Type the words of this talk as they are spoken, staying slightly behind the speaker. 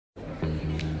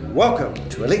Welcome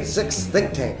to Elite Six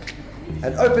Think Tank,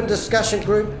 an open discussion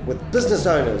group with business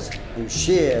owners who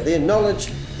share their knowledge,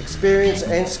 experience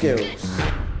and skills.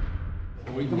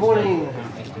 Good morning.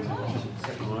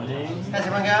 Good morning. How's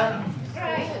everyone going?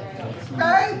 Great!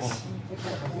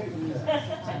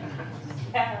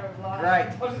 Great. Hey,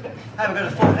 we've got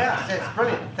a full house. That's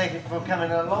brilliant. Thank you for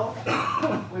coming along.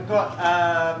 We've got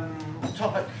the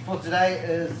topic for today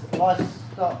is life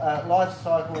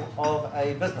cycle of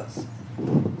a business.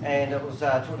 And it was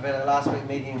talked about at last week's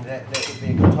meeting that would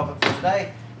be a good topic for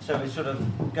today. So we sort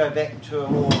of go back to a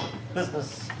more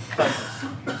business focus.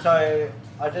 So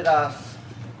I did ask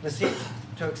Lisette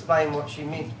to explain what she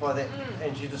meant by that,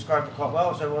 and she described it quite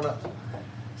well. So I want to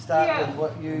start with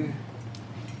what you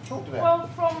talked about. Well,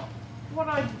 from what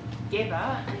I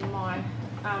gather in my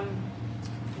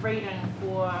reading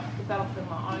for developing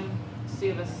my own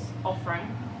service offering,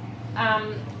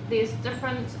 there's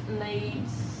different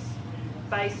needs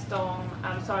based on,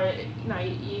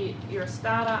 you're a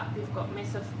startup, you've got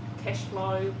massive cash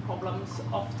flow problems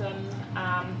often,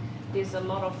 there's a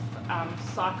lot of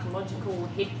psychological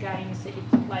head games that you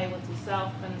have to play with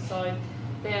yourself, and so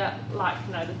they're like,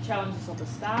 the challenges of a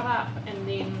startup, and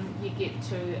then you get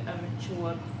to a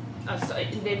mature,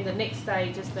 and then the next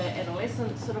stage is the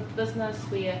adolescent sort of business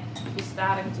where you're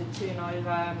starting to turn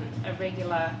over a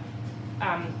regular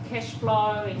cash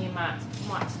flow, and you might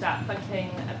start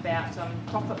thinking about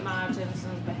profit margins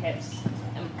and perhaps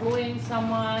employing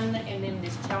someone, and then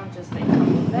there's challenges that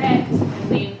come with that, and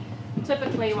then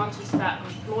typically once you start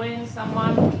employing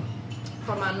someone,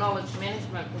 from a knowledge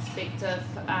management perspective,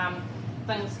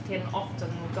 things can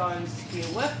often go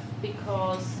skew-with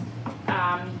because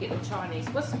you get the Chinese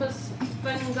whispers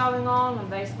thing going on,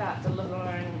 and they start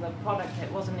delivering the product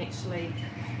that wasn't actually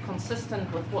consistent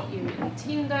with what you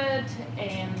intended,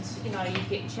 and you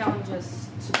get challenges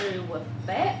to do with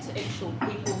that, actual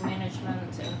people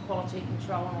management and quality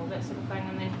control and all that sort of thing.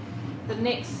 And then the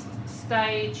next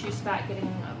stage you start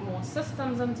getting more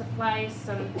systems into place,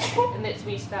 and that's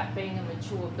when you start being a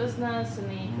mature business, and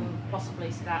then you can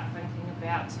possibly start thinking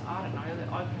about, opening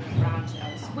a branch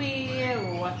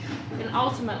elsewhere, and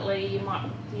ultimately you might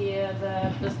prepare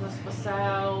the business for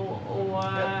sale or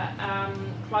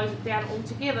close it down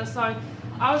altogether. So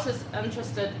I was just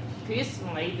interested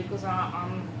personally, because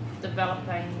I'm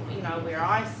developing, where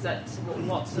I sit,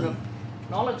 what sort of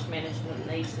knowledge management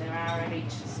needs there are at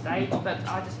each stage, but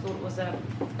I just thought it was an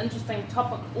interesting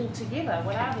topic altogether.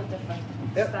 What are the different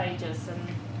stages?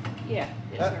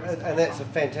 And that's a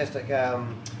fantastic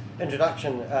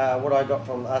introduction. What I got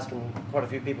from asking quite a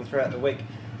few people throughout the week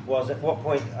was, at what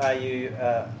point are you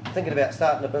thinking about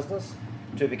starting a business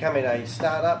to becoming a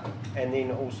startup, and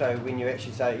then also when you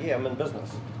actually say, I'm in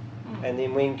business, and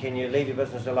then when can you leave your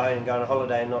business alone and go on a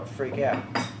holiday and not freak out?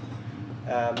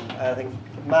 I think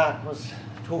Mark was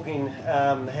talking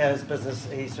how his business,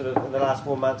 he sort of in the last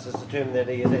 4 months has determined that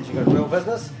he has actually got a real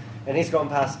business, and he's gone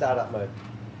past startup mode.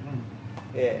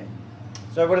 Yeah.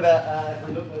 So what about if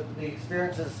we look at the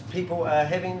experiences people are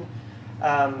having?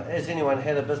 Has anyone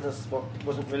had a business what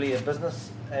wasn't really a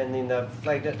business, and then they've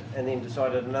flagged it and then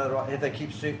decided another? Have they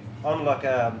keep on like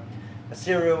a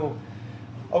serial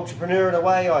entrepreneur in a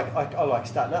way? I like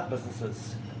starting up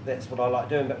businesses. That's what I like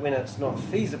doing. But when it's not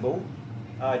feasible,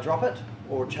 I drop it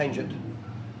or change it.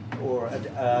 Or I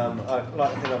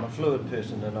like to think I'm a fluid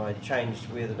person, and I change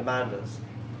where the demand is.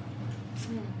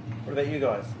 What about you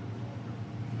guys?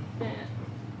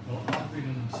 Well, I've been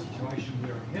in a situation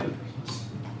where I had a business,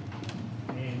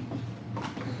 and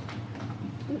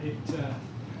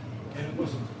it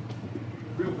wasn't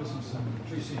a real business in the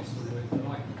true sense of the word, that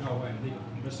I could go away and leave it,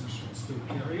 and the business should still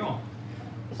carry on.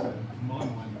 So in my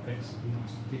mind, that's the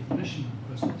nice definition of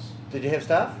business. Did you have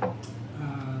staff?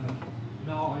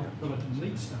 No, I got it in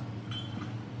lead staff.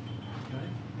 Okay,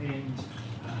 and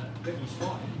that was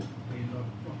fine. And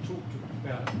I've talked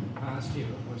about it in the past here.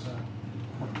 It was a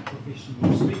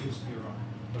professional speakers bureau,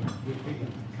 but where people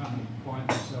come and find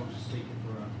themselves a speaker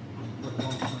for a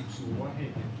conference or what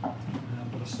have you.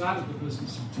 But I started the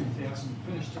business in 2000,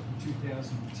 finished it in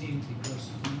 2010,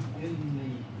 because in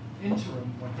the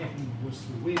interim what happened was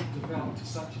the web developed to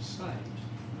such a stage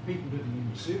people didn't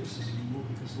need the services anymore,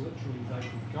 because literally they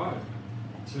could go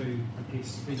to the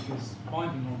guest speakers,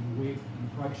 find them on the web and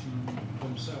approaching them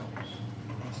themselves.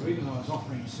 So even though I was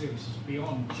offering services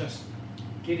beyond just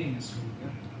getting a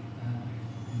speaker,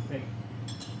 in fact,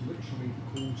 literally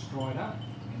the calls dried up,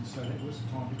 and so that was the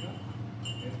time to go.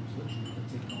 That was literally the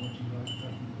technology that I was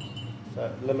taking. So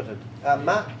limited.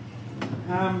 Mark?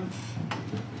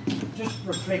 Just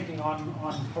reflecting on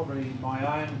probably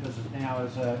my own business now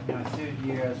as a third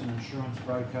year as an insurance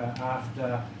broker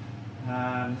after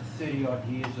 30 odd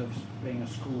years of being a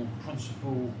school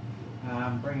principal,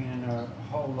 bringing in a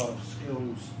whole lot of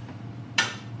skills,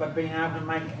 but being able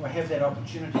to have that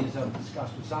opportunity, as I've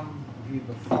discussed with some of you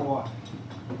before.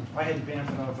 I had the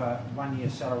benefit of a 1-year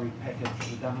salary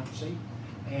package redundancy,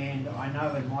 and I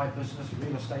know in my business,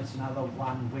 real estate's another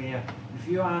one where if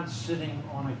you aren't sitting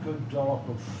on a good dollop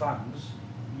of funds,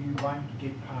 you won't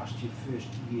get past your first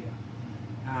year,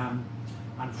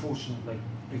 unfortunately,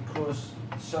 because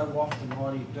so often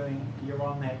what are you doing? You're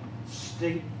on that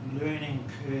steep learning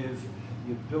curve,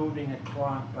 you're building a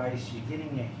client base, you're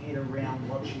getting your head around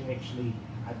what you actually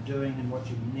are doing and what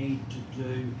you need to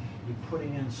do, you're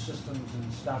putting in systems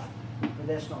and stuff, but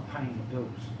that's not paying the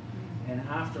bills. And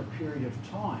after a period of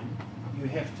time, you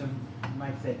have to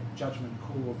make that judgment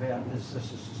call about, is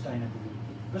this a sustainable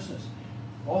business?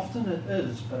 Often it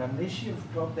is, but unless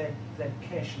you've got that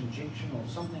cash injection or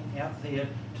something out there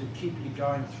to keep you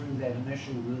going through that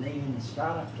initial lean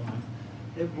startup time,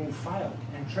 it will fail.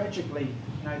 And tragically,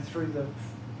 through the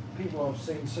people I've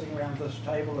seen sitting around this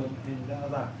table and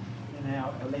other in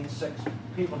our Elite Six,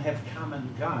 people have come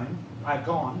and gone.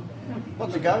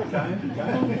 What's it going? Come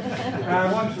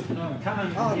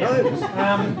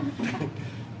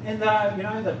and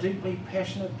and they're deeply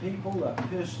passionate people, they're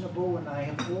personable, and they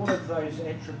have all of those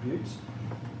attributes.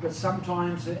 But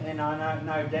sometimes, and I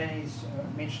know Danny's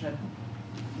mentioned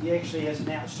it, you actually as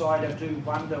an outsider do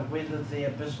wonder whether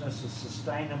their business is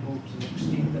sustainable to the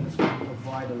extent that it's going to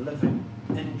provide a living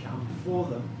income for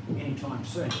them anytime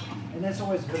soon. And that's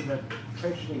always a bit of a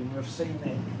tragedy, and we've seen that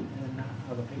in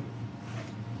other people.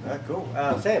 Cool.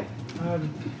 Sam?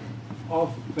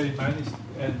 I've been mainly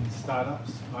in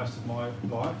startups most of my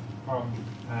life, from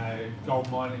gold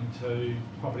mining to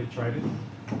property trading.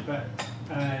 But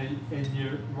and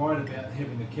you're right about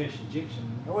having the cash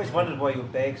injection. I always wondered why your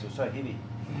bags were so heavy.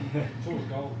 It's all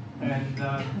gold, and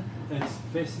it's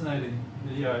fascinating.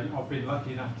 I've been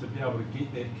lucky enough to be able to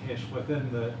get that cash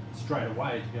straight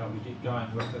away to be able to get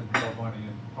going within gold mining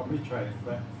and property trading.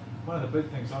 But one of the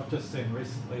big things I've just seen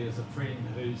recently is a friend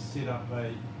who set up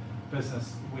a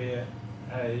business where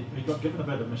he got given a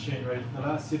bit of machinery. The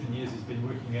last 7 years he's been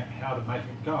working out how to make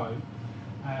it go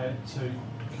to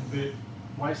convert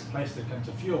waste plastic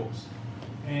into fuels.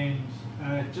 And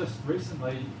just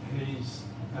recently he's,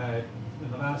 in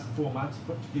the last 4 months,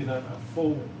 put together a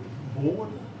full board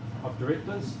of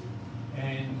directors,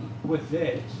 and with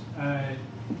that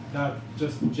they've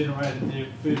just generated their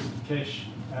first cash,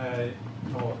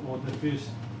 or they've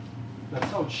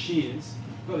sold shares,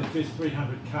 got their first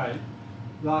 300k.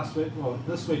 Last week,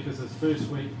 this week is his first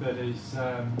week that he's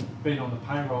been on the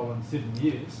payroll in 7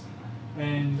 years,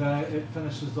 and it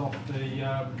finishes off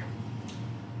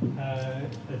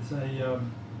it's a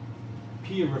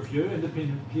peer review,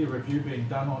 independent peer review being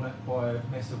done on it by a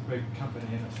massive big company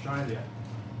in Australia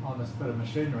on this bit of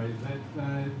machinery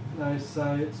that they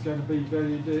say it's going to be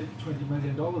valued at $20 million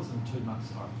in 2 months'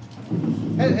 time.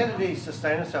 How did he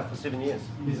sustain himself for 7 years?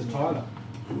 He's a tiler.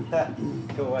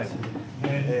 Cool way.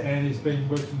 And he's been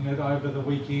working it over the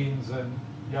weekends and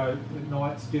at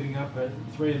nights, getting up at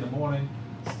 3 in the morning,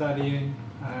 studying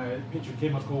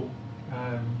petrochemical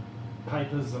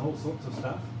papers and all sorts of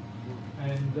stuff,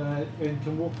 and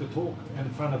can walk the talk in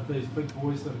front of these big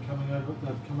boys that are coming over.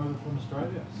 They've come over from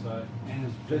Australia. So and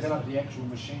has developed the actual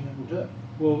machine that will do it.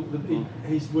 Well,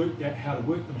 he's worked out how to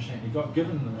work the machine. He got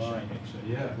given the machine,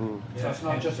 actually. Yeah. So it's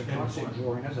not just a concept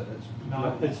drawing, is it?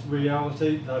 It's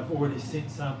reality. They've already sent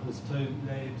samples to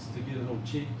labs to get it all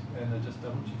checked, and they're just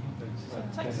double checking things. So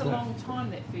it takes a long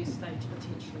time, that first stage,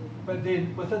 potentially. But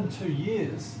then within 2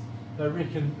 years, they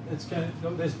reckon it's going.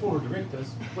 There's board of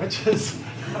directors, which is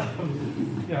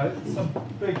some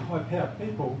big high-powered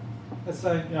people. They're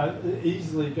saying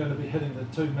easily going to be hitting the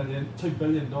 $2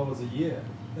 billion a year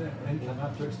income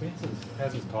after expenses.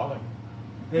 How's his tiling?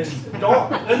 Yes,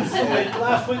 gone instantly.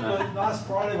 Last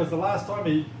Friday was the last time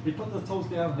he put the tools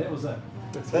down, and that was it.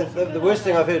 The worst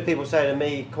thing I've heard people say to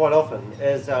me quite often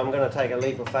is, I'm going to take a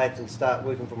leap of faith and start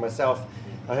working for myself.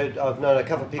 I've known a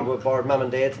couple of people who borrowed mum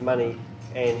and dad's money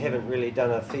and haven't really done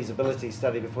a feasibility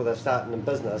study before they're starting a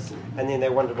business, and then they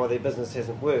wondered why their business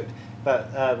hasn't worked.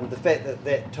 But the fact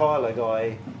that Tyler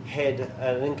guy had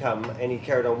an income and he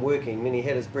carried on working, then he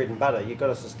had his bread and butter. You've got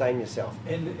to sustain yourself.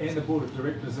 And the board of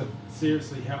directors have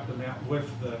seriously helped them out with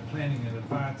the planning in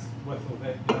advance, with all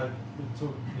that.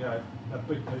 They're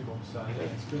big people, so yeah,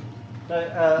 it's good.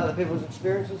 Other people's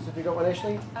experiences, have you got one,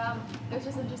 Ashley? It was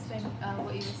just interesting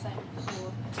what you were saying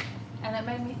before, and it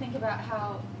made me think about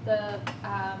how the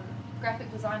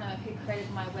graphic designer who created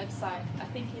my website, I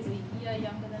think he's a year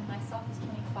younger than myself, he's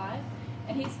 25,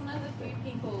 and he's one of the few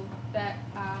people that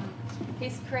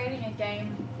he's creating a game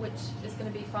which is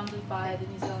going to be funded by the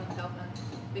New Zealand government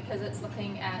because it's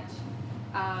looking at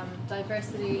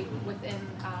diversity within,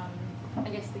 I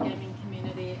guess, the gaming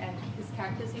community and his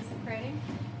characters he's creating.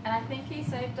 And I think he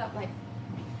saved up like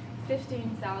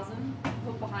 15,000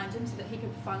 put behind him so that he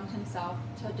could fund himself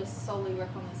to just solely work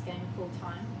on this game full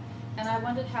time. And I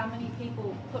wondered how many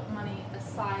people put money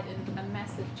aside in a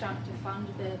massive chunk to fund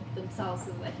themselves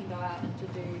so that they can go out and to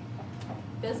do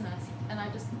business. And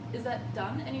is that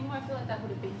done anymore? I feel like that would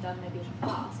have been done maybe in the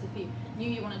past. If you knew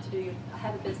you wanted to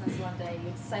have a business one day,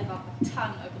 you'd save up a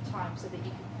ton over time so that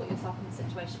you could put yourself in a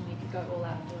situation where you could go all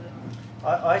out and do it.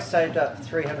 I saved up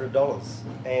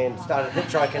 $300 and started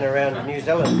hitchhiking around New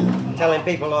Zealand, telling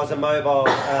people I was a mobile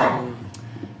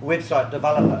website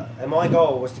developer, and my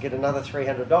goal was to get another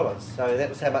 $300. So that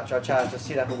was how much I charged to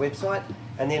set up a website,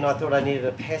 and then I thought I needed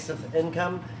a passive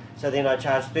income, so then I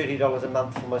charged $30 a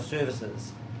month for my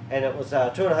services. And it was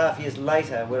 2.5 years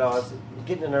later when I was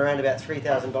getting in around about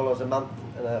 $3,000 a month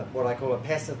in what I call a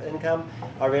passive income.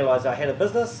 I realised I had a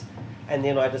business, and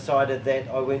then I decided that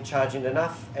I weren't charging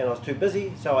enough and I was too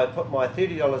busy, so I put my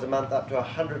 $30 a month up to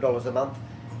 $100 a month,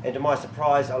 and to my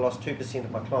surprise I lost 2% of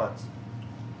my clients.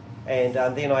 And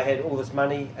then I had all this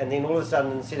money, and then all of a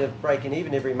sudden, instead of breaking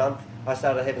even every month, I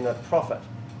started having a profit.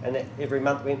 And every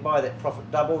month went by, that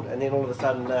profit doubled, and then all of a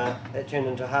sudden it turned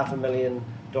into $500,000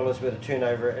 worth of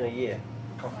turnover in a year.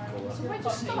 Why'd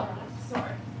you stop?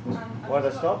 Sorry. Why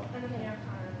did I stop?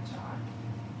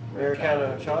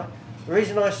 Americano and chai. The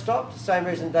reason I stopped, same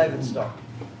reason David stopped.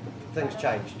 Things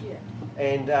changed.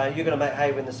 And you're going to make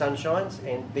hay when the sun shines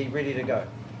and be ready to go.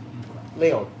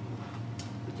 Leon.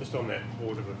 Just on that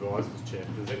board of advisors chat,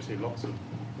 there's actually lots of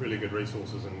really good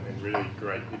resources and really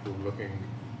great people looking.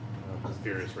 There's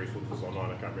various resources online,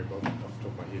 I can't remember off the top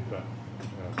of my head, but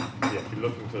if you're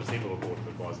looking to assemble a board of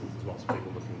advisors, there's lots of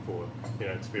people looking for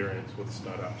experience with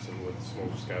startups and with small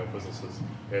scale businesses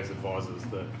as advisors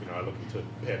that are looking to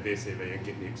pad their CV and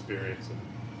get the experience, and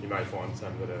you may find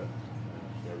some that are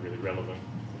really relevant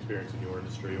experience in your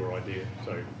industry or idea.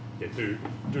 So do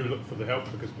look for the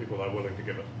help because people are willing to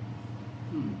give it.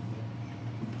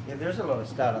 Yeah, there's a lot of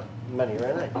startup money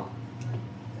around,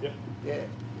 eh? Yeah.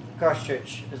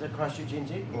 Christchurch, is it Christchurch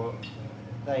NZ? Or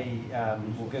they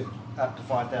will give up to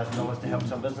 $5,000 to help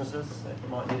some businesses that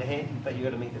might need a hand, but you've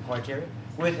got to meet the criteria.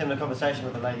 Worth having a conversation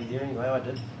with the lady there anyway, I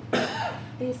did.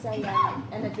 There's an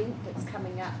event that's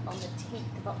coming up on the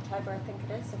 10th of October, I think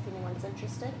it is, if anyone's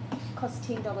interested. It costs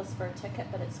 $10 for a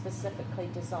ticket, but it's specifically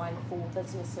designed for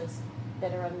businesses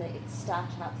that are in the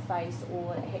startup phase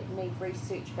or need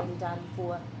research being done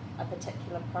for a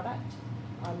particular product.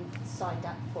 I'm signed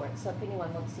up for it, so if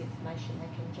anyone wants the information, they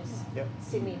can just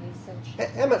send me a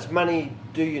message. How much money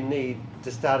do you need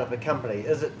to start up a company?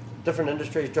 Is it different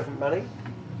industries, different money?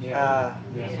 Yeah.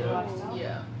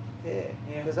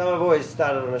 Because I've always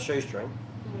started on a shoestring.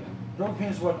 It all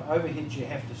depends what overheads you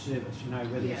have to service,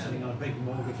 whether you're sitting on a big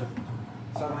mortgage,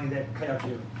 suddenly that clouds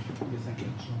your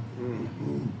thinking.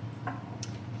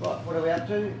 Right, what are we up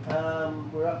to?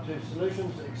 We're up to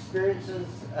solutions, experiences,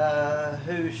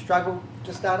 who struggled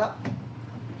to start up,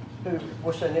 who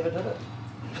wish they never did it.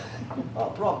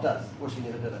 Oh, Rob does wish he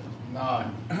never did it. No.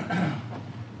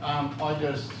 I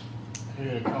just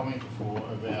heard a comment before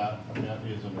about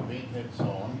there's an event that's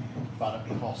on, but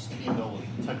it costs $10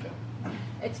 a ticket.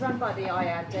 It's run by the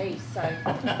IRD, so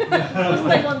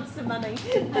they want some money.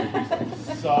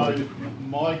 So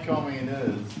my comment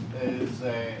is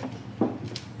that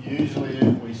usually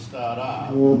if we start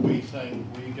up, we think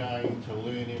we're going to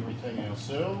learn everything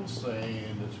ourselves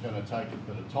and it's going to take a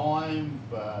bit of time,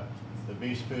 but the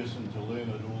best person to learn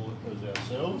it all is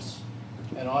ourselves.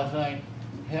 And I think,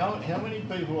 how many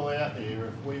people are out there,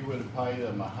 if we were to pay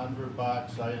them $100,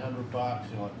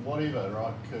 $800, whatever,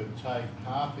 right, could take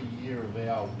half a year of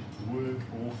our work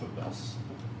off of us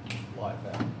like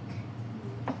that?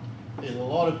 There's a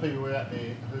lot of people out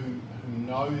there who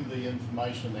know the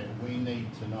information that we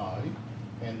need to know,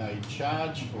 and they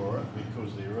charge for it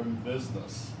because they're in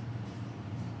business.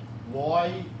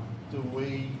 Why do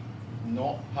we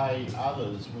not pay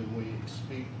others when we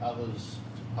expect others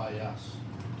to pay us?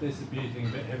 That's the beauty thing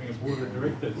about having a board of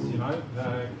directors,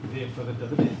 they're there for the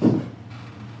dividends.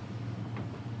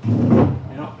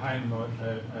 You're not paying them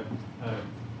a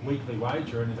weekly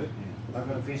wage or anything. They've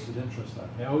got a vested interest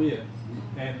though. Oh yeah,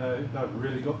 and they've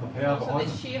really got the power So behind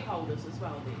there's them. shareholders as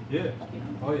well then. Yeah,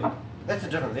 oh yeah. That's a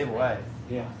different level, eh?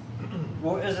 Yeah.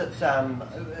 Well, is it,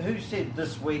 who said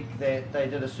this week that they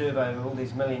did a survey of all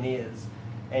these millionaires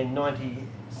and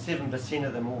 97%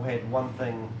 of them all had one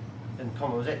thing in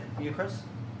common? Was that you, Chris?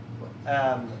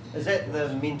 Is that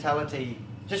the mentality?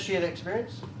 Just share the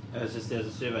experience. There was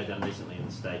a survey done recently in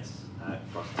the States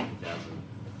across 10,000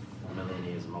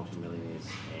 millionaires and multimillionaires,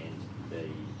 and the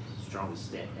strongest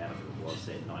stat out of it was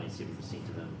that 97%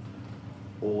 of them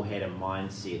all had a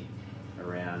mindset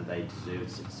around they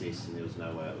deserved success and there was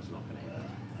no way it was not going to happen.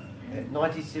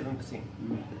 97%.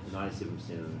 97% of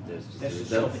them, there's just That's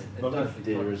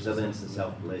the resilience and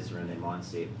self-belief around their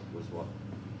mindset was what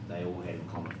they all had in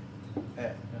common.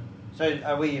 So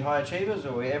are we high achievers, or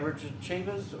are we average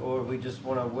achievers, or we just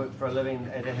want to work for a living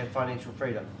and have financial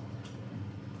freedom?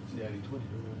 It's the 80-20 rule,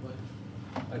 mate.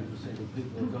 80% of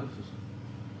people will go for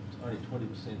only 20%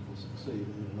 will succeed,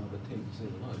 and then another 10%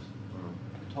 of those.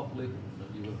 The top level,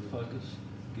 you've got to focus,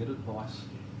 get advice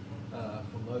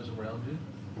from those around you,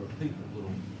 or people that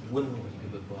will willingly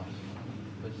give advice.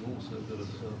 But you also got to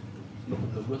look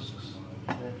at the risks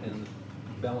and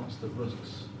balance the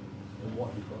risks and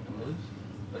what you've got to lose.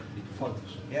 But be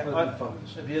focused. Yeah,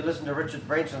 focused. if you listen to Richard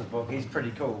Branson's book, he's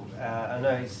pretty cool. I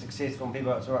know he's successful and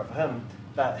people, it's all right for him,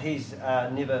 but he's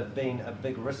never been a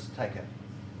big risk taker.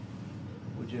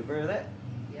 Would you agree with that?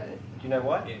 Yeah. Do you know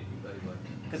why? Yeah,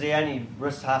 Because he only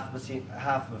risks half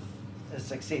of his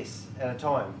success at a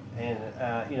time, and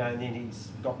and then he's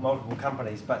got multiple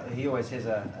companies, but he always has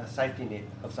a safety net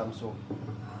of some sort.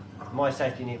 My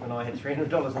safety net when I had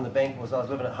 $300 in the bank was I was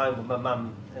living at home with my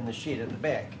mum in the shed at the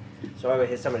back. So I always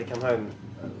had somebody come home,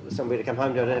 somewhere to come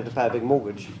home to. I didn't have to pay a big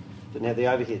mortgage, didn't have the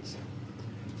overheads.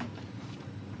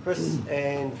 Chris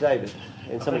and David,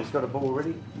 and somebody's got a ball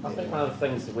already. I think one of the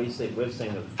things that we've seen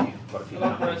with quite a few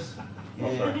companies.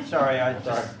 Yeah, sorry,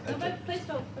 No, please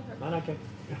don't. No, okay.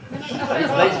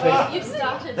 You've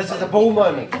started. This is a ball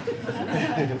moment.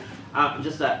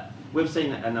 Just that we've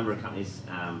seen a number of companies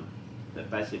that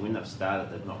basically when they've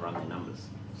started, they've not run their numbers.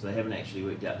 So they haven't actually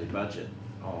worked out their budget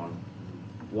on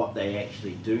what they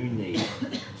actually do need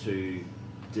to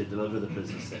deliver the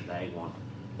business that they want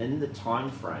in the time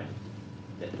frame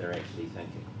that they're actually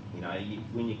thinking.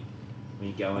 When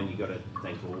you go in, you've got to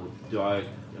think, well,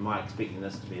 am I expecting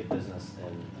this to be a business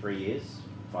in 3 years,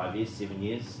 5 years, 7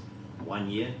 years, 1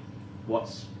 year?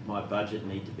 What's my budget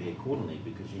need to be accordingly?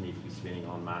 Because you need to be spending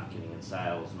on marketing and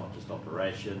sales, not just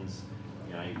operations,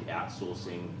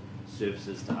 outsourcing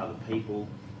services to other people,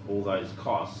 all those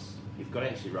costs. You've got to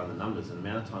actually run the numbers, and the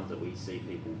amount of times that we see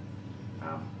people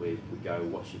where we go,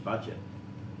 what's your budget?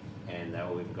 And they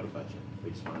all even got a budget. We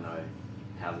just want to know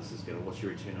how this is going to, what's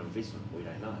your return on investment? We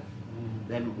don't know.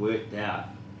 They haven't worked out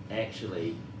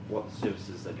actually what the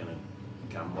services are going to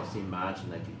come, what's their margin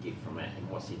they could get from it, and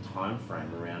what's their time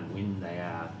frame around when they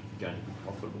are going to be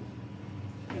profitable.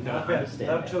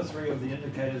 They're 2 or 3 of the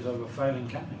indicators of a failing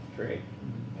company. Correct.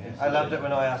 I loved it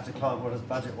when I asked a client what his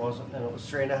budget was, and it was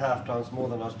 3.5 times more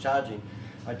than I was charging.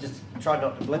 I just tried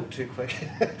not to blink too quick,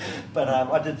 but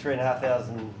I did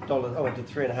 $3,500. Oh, I did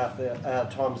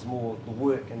 3.5 times more the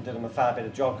work and did him a far better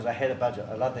job because I had a budget.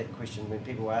 I love that question when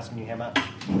people were asking you how much.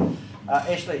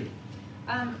 Ashley.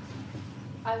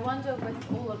 I wonder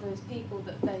with all of those people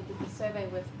that they did the survey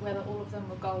with, whether all of them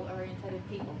were goal-oriented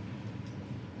people.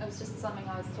 It was just something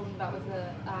I was talking about with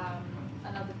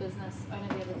another business owner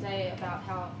the other day about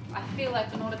how I feel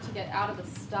like in order to get out of a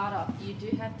startup, you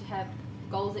do have to have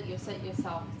goals that you set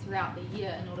yourself throughout the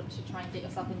year in order to try and get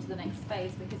yourself into the next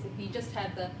phase. Because if you just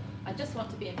had I just want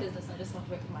to be in business and I just want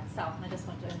to work for myself and I just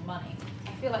want to earn money,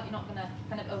 I feel like you're not going to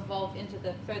kind of evolve into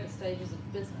the further stages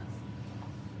of business.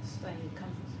 Stay in your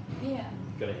comfort zone. Yeah.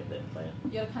 You've got to have that plan.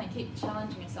 You got to kind of keep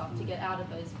challenging yourself to get out of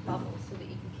those bubbles so that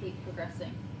you can keep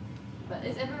progressing. But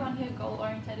is everyone here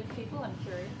goal-oriented people? I'm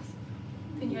curious.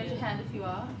 Can you raise your hand if you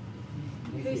are?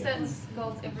 Who sets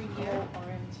goals every year?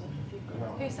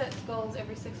 Who sets goals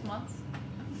every 6 months?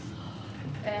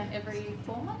 And every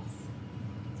 4 months?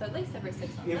 So at least every 6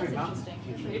 months. Every That's month.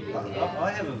 interesting.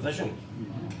 I have a vision.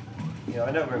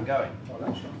 I know where I'm going.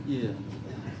 Yeah.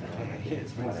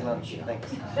 It's brings lunch,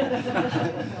 thanks.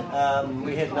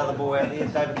 We had another ball out there,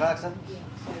 David Clarkson.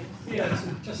 Yeah,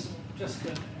 it's just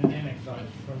an anecdote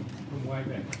from way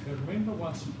back. I remember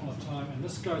once upon a time, and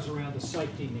this goes around the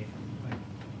safety net.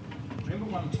 I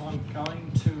remember one time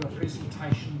going to a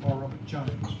presentation by Robert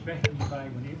Jones back in the day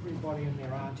when everybody and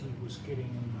their auntie was getting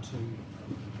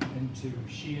into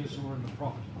shares or in the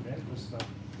property. That was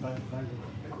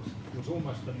it was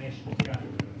almost the national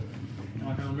game. And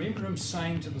I can remember him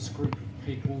saying to this group of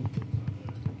people,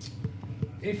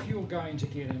 if you're going to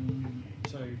get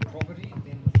into property,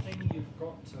 then the thing you've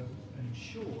got to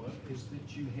ensure is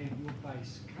that you have your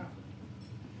base covered.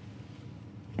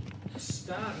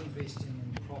 Start investing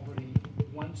in property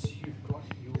once you've got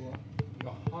your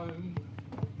home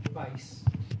base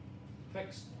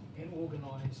fixed and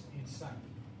organised and safe.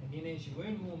 And And then as you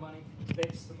earn more money,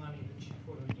 that's the money that you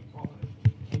put in your property,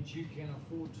 and you can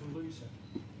afford to lose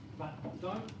it. But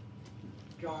don't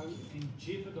go and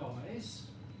jeopardise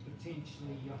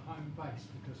potentially your home base,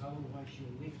 because otherwise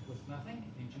you're left with nothing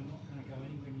and you're not going to go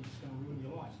anywhere and you're just going to ruin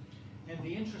your life. And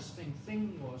the interesting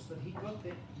thing was that he got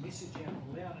that message out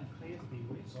loud and clear to the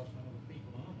audience. I was one of the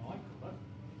people in it, I got it.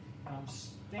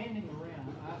 Standing around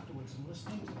afterwards and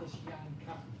listening to this young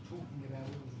couple talking about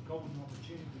all the golden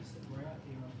opportunities that were out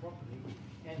there on property,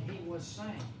 and he was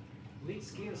saying, let's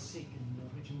get a second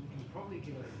mortgage and we can probably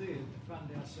get a third to fund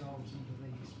ourselves into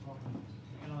these properties.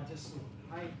 And I just thought,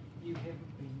 hey, you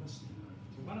haven't been listening.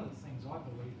 So one of the things I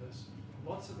believe is,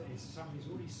 lots of, as somebody's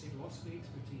already said, lots of the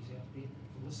expertise out there,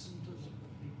 listen to what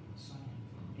the people are saying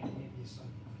and have your say.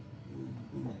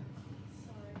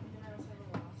 Sorry, can I also have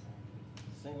a latte?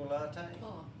 Single latte?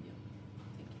 Oh, yeah.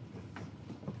 Thank you.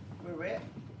 Where we're at?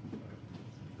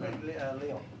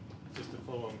 Leon. Just to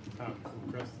follow on from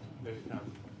Chris,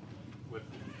 with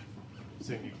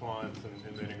seeing new clients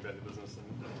and learning about the business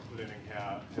and learning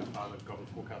how far they've got with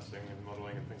forecasting and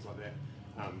modelling and things like that.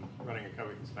 Running a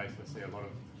co-working space, I see a lot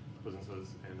of businesses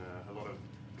and a lot of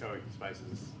co-working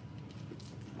spaces,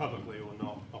 publicly or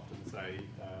not, often say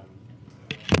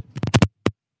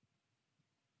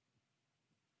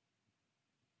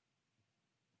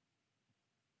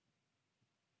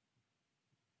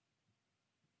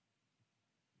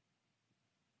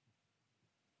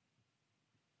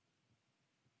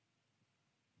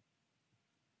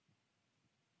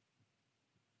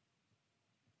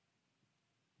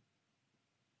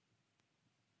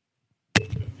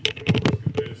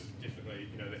definitely,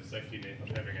 that safety net of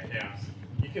having a house.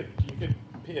 You could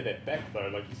pare that back though.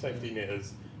 Like your safety net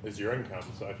is your income.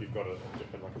 So if you've got a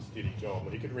steady job,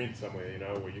 or you could rent somewhere,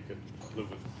 or you could live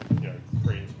with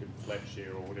friends, you could flat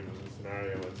share or whatever the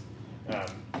scenario is.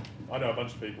 I know a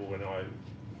bunch of people when I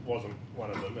wasn't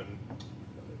one of them, and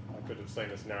I could have seen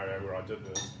a scenario where I did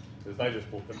this, is they just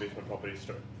bought investment properties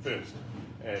first,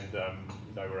 and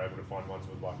they were able to find ones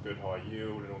with good high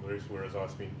yield and all the rest. Whereas I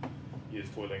spent years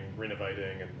toiling,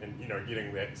 renovating, and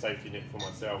getting that safety net for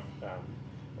myself.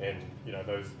 And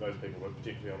those people are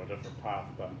particularly on a different path.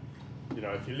 But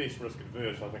if you're less risk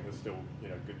adverse, I think there's still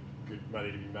good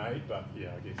money to be made. But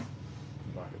yeah, I guess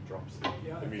the market drops,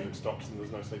 the music stops, and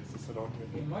there's no seats to sit on.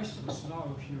 Yeah, most of us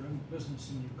know if you're in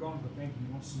business and you've gone to the bank and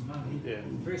you want some money, the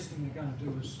first thing they're going to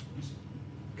do is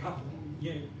cover.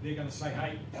 Yeah, they're going to say,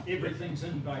 hey, everything's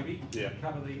in, baby. Yeah.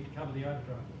 Cover the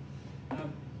overdraft.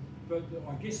 But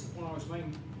I guess the point I was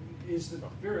making is that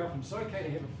very often it's okay to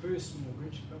have a first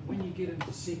mortgage, but when you get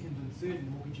into second and third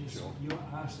mortgages, you're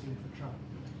asking for trouble.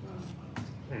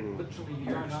 Literally,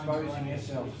 you don't Exposing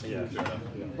yourself. Yeah.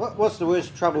 What's the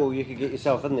worst trouble you could get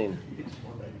yourself in then?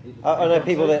 I know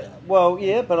people that,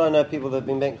 but I know people that have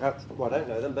been bankrupt. Well, I don't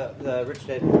know them, but the Rich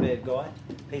Dad Poor Dad guy,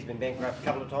 he's been bankrupt a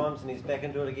couple of times and he's back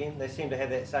into it again. They seem to have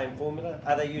that same formula.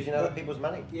 Are they using other people's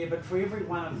money? Yeah, but for every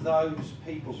one of those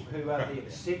people who are the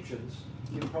exceptions,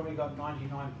 you've probably got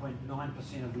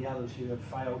 99.9% of the others who have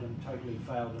failed and totally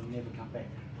failed and never come back.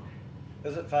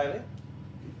 Is it failure?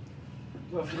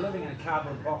 Well, if you're living in a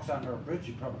cardboard box under a bridge,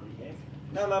 you probably have.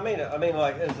 No, I mean it. I mean,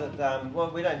 is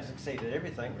it, we don't succeed at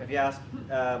everything. If you ask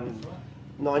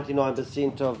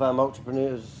 99% of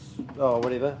entrepreneurs, or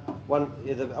whatever,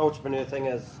 the entrepreneur thing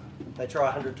is they try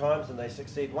 100 times and they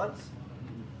succeed once.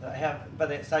 But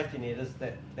that safety net is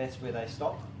that's where they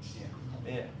stop.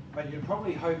 Yeah. But you'd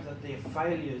probably hope that their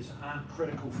failures aren't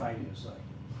critical failures,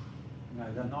 though.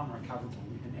 They're non-recoverable.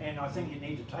 And I think you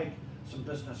need to take some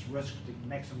business risk to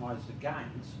maximise the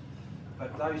gains,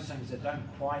 but those things that don't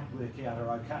quite work out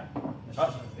are okay.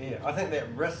 I think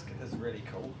that risk is really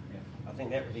cool. Yeah. I think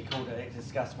that would be cool to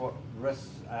discuss what risks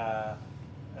are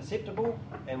acceptable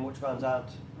and which ones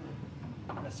aren't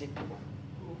acceptable.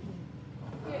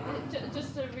 Yeah,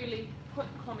 just a really quick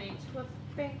comment. With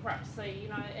bankruptcy,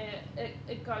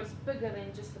 it goes bigger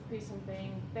than just the person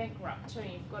being bankrupt too.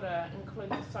 You've got to include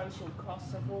the social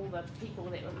costs of all the people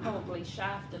that were probably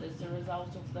shafted as a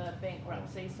result of the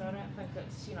bankruptcy. So I don't think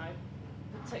it's,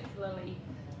 particularly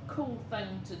cool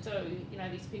thing to do.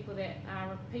 These people that are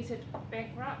repeated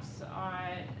bankrupts,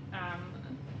 I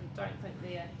don't think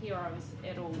they're heroes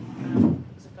at all,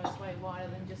 because it goes way wider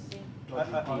than just them.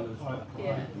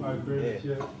 I agree with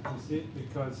you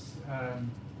because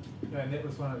and that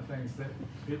was one of the things that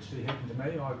virtually happened to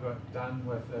me. I got done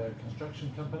with a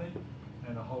construction company,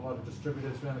 and a whole lot of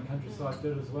distributors around the countryside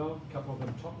did as well. A couple of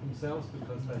them topped themselves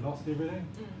because they lost everything.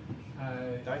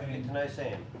 Don't get to know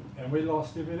Sam. And we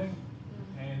lost everything,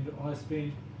 and I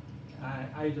spent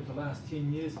 8 of the last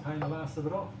 10 years paying the last of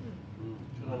it off.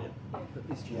 Good on you. At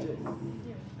least you did.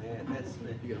 Yeah, that's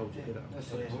You can hold your head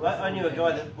up. I knew a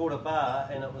guy that bought a bar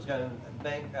and it was going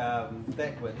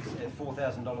backwards at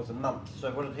 $4,000 a month.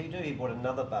 So what did he do? He bought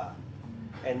another bar.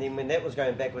 And then when that was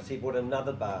going backwards, he bought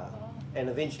another bar. And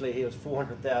eventually he was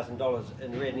 $400,000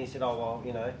 in red. And he said, oh, well,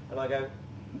 you know. And I go,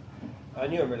 I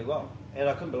knew him really well. And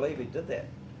I couldn't believe he did that.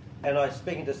 And I was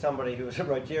speaking to somebody who was a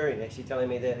Rotarian actually telling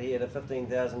me that he had a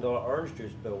 $15,000 orange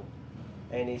juice bill.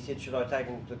 And he said, should I take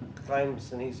him to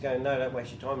claims? And he's going, no, don't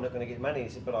waste your time, I'm not going to get money. He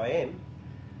said, but I am,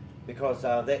 because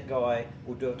that guy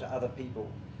will do it to other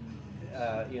people,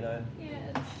 you know.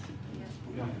 Yeah, it's,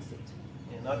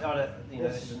 Yeah, I don't, you know,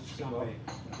 Yes, it doesn't sit come well.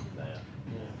 back.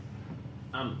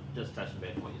 Just touching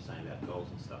back on what you're saying about goals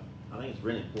and stuff. I think it's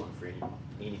really important for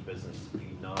any business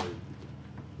you know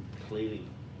clearly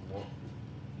what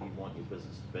you want your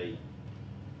business to be.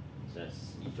 So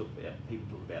people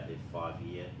talk about their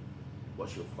 5-year.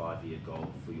 What's your 5-year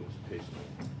goal for your personal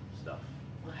stuff?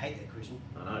 I hate that question.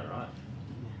 I know, right?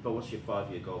 But what's your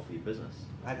 5-year goal for your business?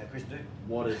 I hate that question too.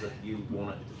 What is it you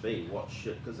want it to be? What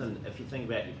should? Because if you think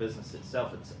about your business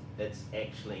itself, it's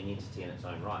actually an entity in its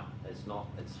own right. It's not.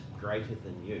 It's greater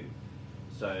than you.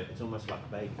 So it's almost like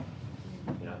a baby.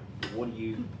 You know, what do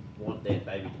you want that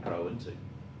baby to grow into?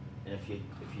 And if you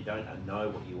don't know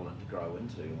what you want it to grow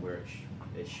into and where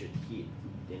it should head,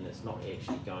 then it's not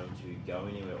actually going to go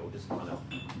anywhere. It will just kind of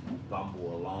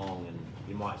bumble along, and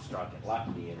you might strike it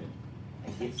luckily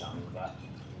and get something, but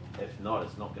if not,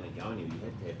 it's not going to go anywhere. You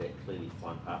have to have that clearly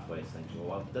defined pathways thinking,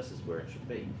 well, this is where it should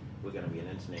be. We're going to be an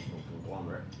international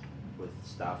conglomerate with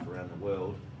staff around the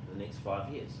world in the next 5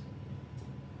 years.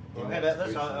 Well, how about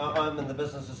this? I'm in the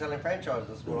business of selling franchises.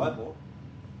 That's what I bought.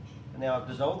 And now I've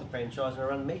dissolved the franchise and I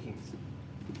run meetings.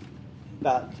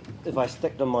 But if I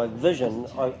stick to my vision,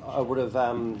 I would have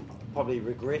probably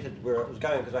regretted where it was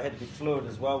going, because I had to be fluid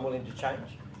as well and willing to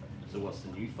change. So what's the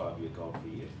new 5-year goal for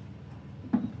you?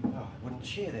 Oh, I wouldn't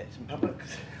share that in public,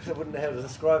 because I wouldn't know how to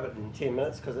describe it in 10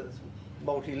 minutes, because it's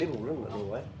multi-level, isn't it, in a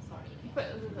way? but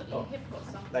you have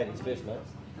got some. Ladies first, mate.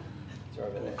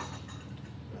 Sorry about that.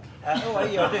 Yeah,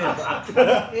 I do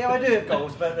have, yeah, I do have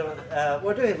goals, but well,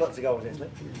 I do have lots of goals actually.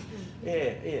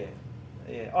 Yeah.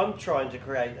 I'm trying to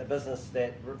create a business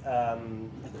that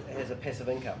has a passive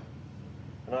income,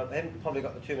 and I haven't probably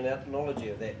got the terminology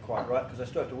of that quite right, because I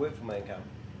still have to work for my income.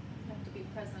 You have to be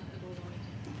present at all times.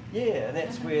 Yeah, and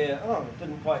that's where it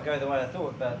didn't quite go the way I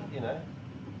thought, but you know.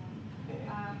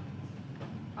 Yeah.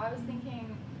 I was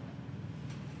thinking,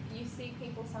 you see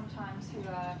people sometimes who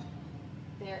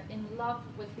they're in love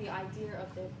with the idea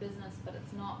of their business, but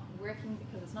it's not working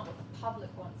because it's not what the public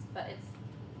wants. But it's,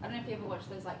 I don't know if you ever watch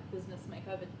those like business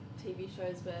makeover TV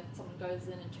shows where someone goes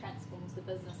in and transforms the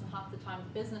business, and half the time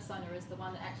the business owner is the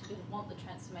one that actually didn't want the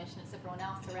transformation. It's everyone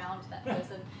else around that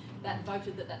person that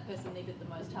voted that person needed the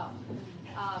most help.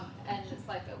 And it's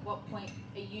like, at what point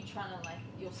are you trying to, like,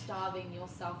 you're starving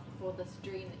yourself for this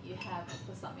dream that you have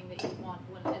for something that you want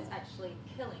when it's actually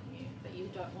killing you, but you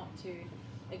don't want to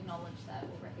acknowledge that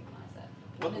or recognize that.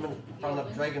 Put them in front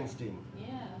of Dragonstein.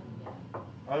 Yeah.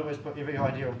 I always put every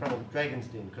idea in front of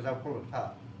Dragonstein, because they'll pull it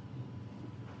apart.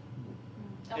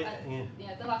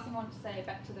 Yeah, the last thing I wanted to say,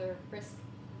 back to the risk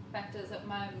factors that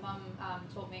my mum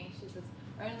taught me. She says,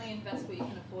 only invest what you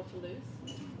can afford to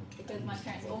lose, because my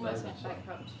parents almost went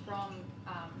bankrupt from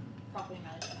property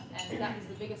management, and that was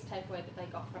the biggest takeaway that they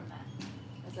got from that,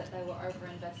 is that they were over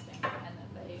investing and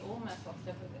that they almost lost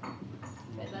everything.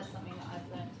 But that's something that I've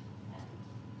learned, and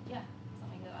yeah,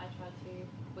 something that I try to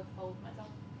withhold myself.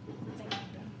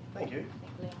 Thank you. I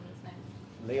think Leon is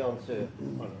next. Leon, sir.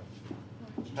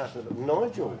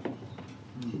 Nigel.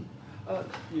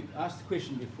 You asked the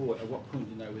question before, at what point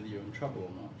do you know whether you're in trouble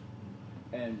or not?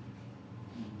 And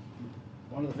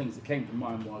one of the things that came to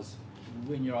mind was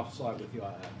when you're off-site with your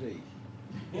IRD.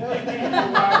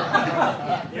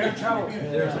 You're in trouble.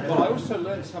 But I also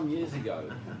learned some years ago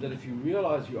that if you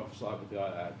realise you're off-site with the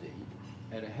IRD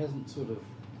and it hasn't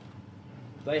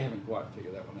they haven't quite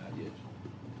figured that one out yet,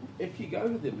 if you go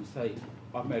to them and say,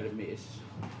 I've made a mess,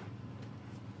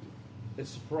 it's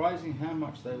surprising how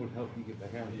much they will help you get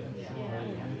back out of it.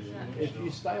 If you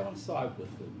stay on side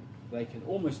with them, they can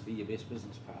almost be your best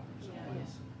business partner in some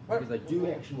ways. Because they do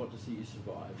actually want to see you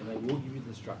survive, and they will give you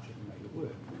the structure to make it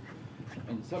work.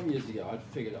 And some years ago, I'd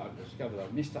discovered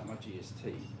I'd messed up my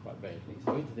GST quite badly.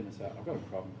 So I went to them and said, I've got a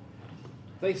problem.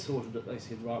 They sorted it. They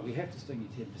said, right, we have to sting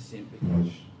you 10%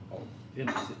 because of the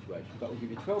penalty situation, but we'll give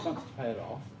you 12 months to pay it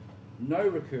off, no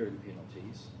recurring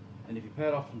penalties, and if you pay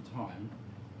it off in time,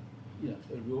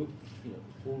 it will,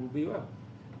 all will be well.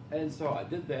 And so I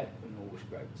did that, and all was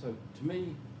great. So to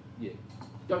me,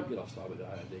 don't get offside with the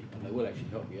AOD, and they will actually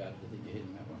help you out if you think you're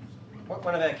heading that way.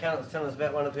 One of our accountants telling us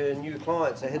about one of her new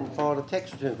clients that hadn't filed a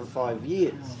tax return for 5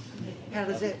 years. How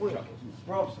does that work?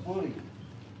 Rob, Woody.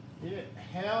 Yeah,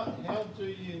 how do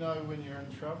you know when you're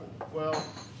in trouble? Well,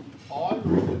 I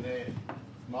reckon that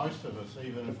most of us,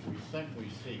 even if we think we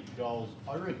set goals,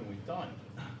 I reckon we don't.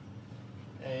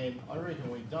 And I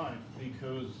reckon we don't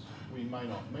because we may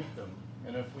not meet them.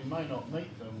 And if we may not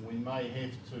meet them, we may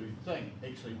have to think,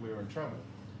 actually, we're in trouble.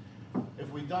 If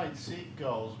we don't set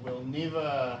goals, we'll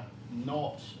never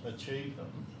not achieve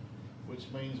them,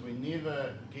 which means we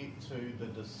never get to the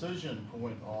decision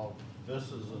point of this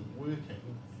isn't working,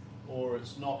 or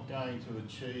it's not going to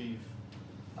achieve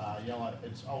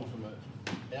its ultimate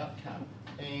outcome.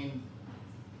 And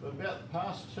about the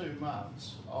past 2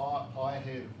 months, I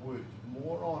have worked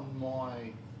more on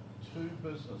my 2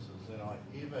 businesses than I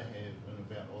ever have in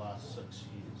about the last 6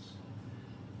 years.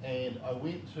 And I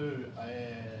went to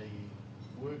a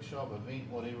workshop, event,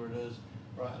 whatever it is,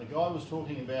 right, and a guy was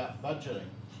talking about budgeting.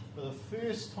 For the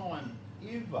first time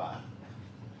ever,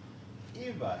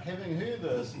 having heard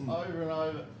this over and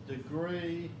over,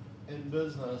 degree in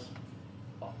business,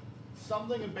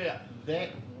 something about that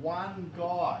one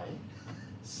guy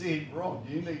said, Rob,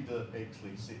 you need to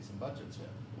actually set some budgets out.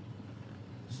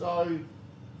 So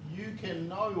you can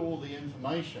know all the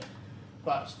information,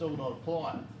 but still not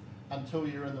apply it until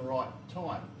you're in the right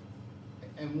time.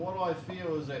 And what I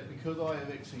feel is that because I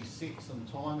have actually set some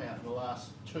time out in the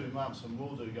last 2 months, and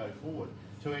will do go forward,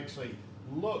 to actually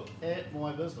look at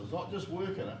my business, not just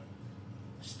work in it,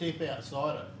 step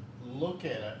outside it, look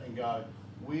at it and go,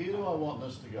 where do I want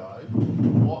this to go?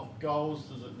 What goals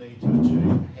does it need to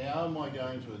achieve? How am I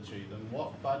going to achieve them?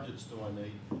 What budgets do I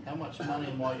need? How much money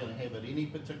am I going to have at any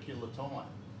particular time?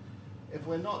 If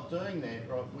we're not doing that,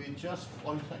 right, we're just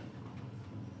floating.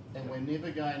 And we're never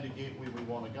going to get where we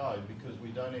want to go because we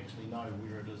don't actually know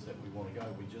where it is that we want to go.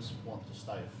 We just want to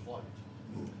stay afloat.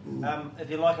 If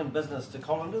you're like in business to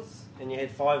colanders and you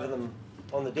had 5 of them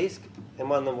on the desk, and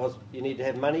one of them was you need to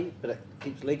have money but it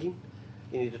keeps leaking,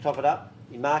 you need to top it up.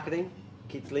 Your marketing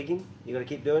keeps leaking, you've got to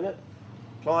keep doing it.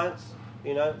 Clients,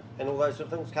 and all those sort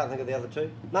of things. Can't think of the other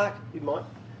 2. Mark, you might.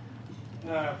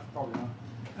 Probably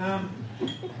not.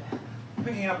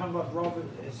 Picking up on what Robert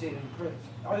said and Chris,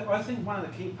 I think one of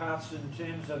the key parts in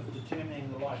terms of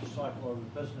determining the life cycle of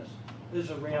a business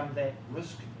is around that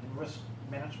risk and risk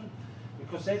management,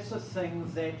 because that's the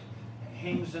thing that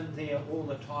hangs in there all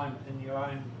the time in your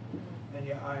own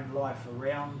life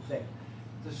around that.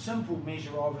 The simple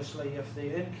measure, obviously, if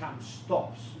the income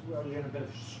stops, well, you're in a bit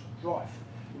of strife.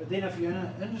 But then if you're in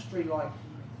an industry like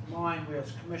mine where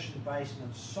it's commission-based and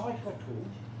it's cyclical,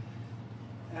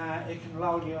 it can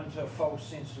lull you into a false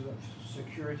sense of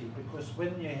security, because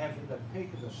when you have the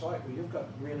peak of the cycle, you've got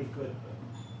really good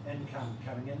income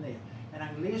coming in there. And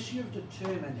unless you've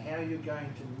determined how you're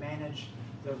going to manage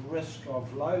the risk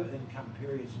of low income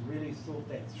periods and really thought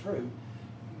that through,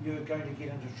 you're going to get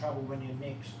into trouble when you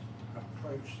next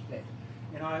approach that.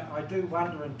 And I do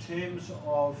wonder in terms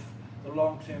of the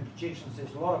long-term projections,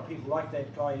 there's a lot of people like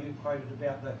that guy you quoted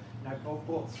about the,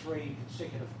 bought 3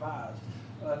 consecutive bars.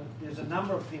 There's a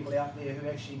number of people out there who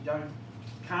actually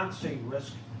can't see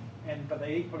risk, but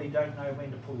they equally don't know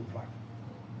when to pull the plug.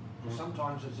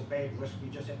 Sometimes it's a bad risk, you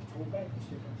just have to pull back and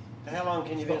step in. How long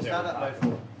can you be a startup mode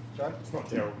for? Sorry? It's not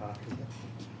Daryl Park, is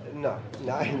it? No.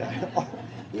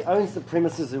 He owns the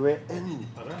premises that we're in.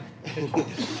 I know.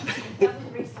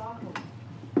 Doesn't recycle.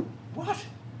 What?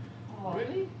 Oh,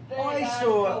 Really? I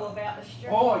saw about the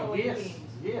strip. Oh,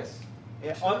 yes.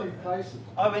 Yeah, Places.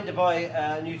 I went to buy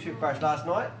a new toothbrush last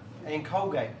night, and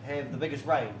Colgate have the biggest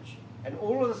range. And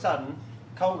all of a sudden,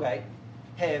 Colgate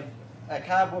have a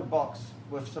cardboard box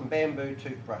with some bamboo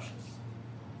toothbrushes.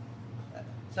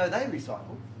 So they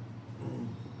recycle.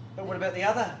 But what about the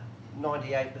other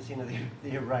 98% of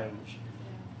their range?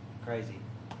 Crazy.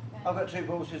 I've got 2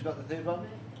 balls. Who's got the 3rd one?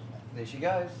 There she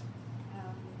goes.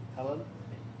 Helen?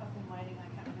 I've been waiting, I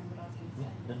can't remember what I was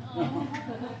going to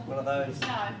say. One of those. No,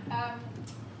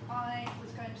 I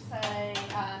was going to say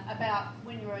about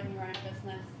when you're in your own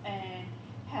business and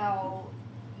how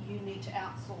you need to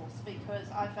outsource, because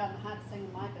I found the hardest thing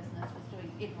in my business was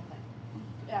doing everything.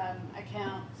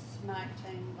 Accounts,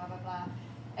 marketing, blah, blah, blah.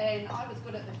 And I was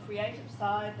good at the creative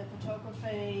side, the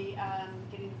photography,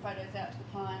 getting the photos out to the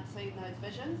client, seeing those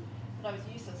visions, but I was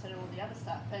useless at all the other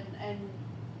stuff. And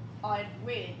I'd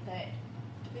read that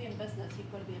to be in business,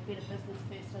 you've got to be a better business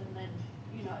person than,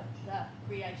 the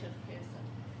creative person.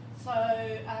 So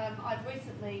I've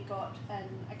recently got an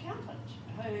accountant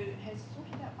who has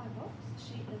sorted out my books.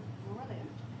 She is brilliant.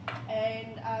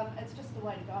 And it's just the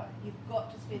way to go. You've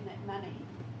got to spend that money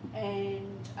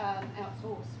and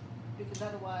outsource, because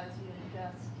otherwise you're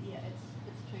just,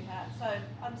 it's too hard. So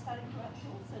I'm starting to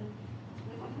outsource and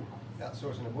working hard.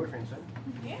 Outsourcing a boyfriend soon.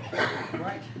 Yeah.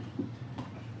 Great.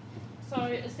 So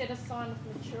is that a sign of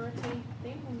maturity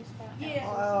then when you start? Yeah.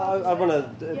 I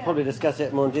want to probably discuss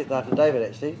that more in depth after David,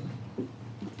 actually. I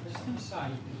was going to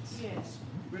say, it's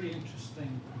really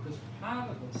interesting because part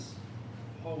of this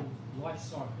whole life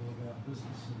cycle of our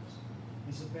businesses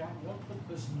is about what the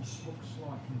business looks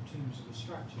like in terms of the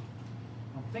structure.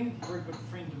 I think a very good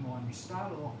friend of mine, he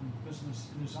started off in business,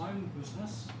 in his own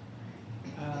business,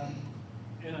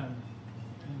 in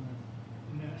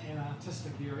an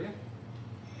artistic area,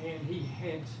 and he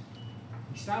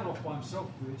started off by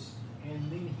himself first,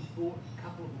 and then he brought a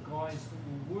couple of the guys that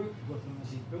will work with him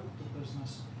as he built the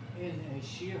business in as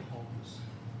shareholders.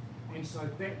 And so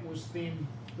that was then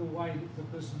the way that the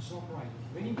business operated.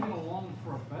 Then he went along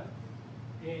for a bit,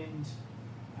 and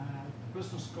the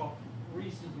business got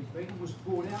reasonably big and was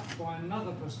bought out by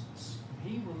another business.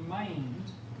 He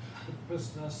remained the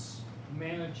business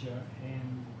manager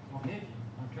and what have you,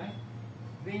 okay?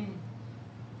 Then,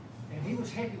 and he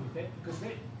was happy with that because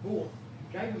that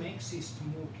gave him access to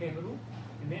more capital,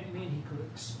 and that meant he could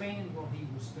expand what he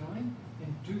was doing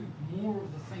and do more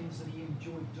of the things that he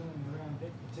enjoyed doing around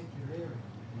that particular area.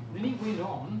 Then he went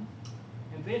on,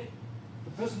 and the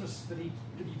business that he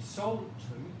sold it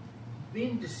to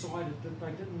then decided that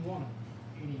they didn't want it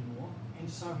anymore, and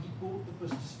so he bought the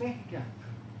business back again.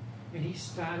 And he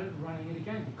started running it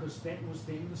again because that was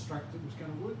then the structure that was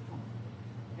going to work for him.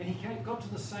 And he got to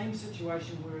the same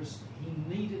situation whereas he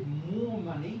needed more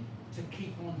money to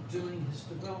keep on doing his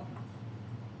development.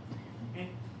 And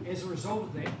as a result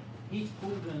of that, he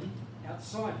pulled in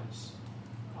outsiders.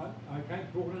 Okay,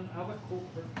 brought in other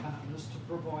corporate partners to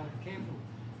provide the capital.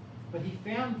 But he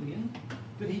found then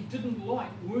that he didn't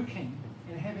like working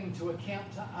and having to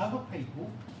account to other people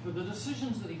for the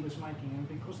decisions that he was making, and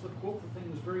because the corporate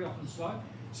thing was very often slow,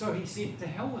 so he said to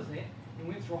hell with that and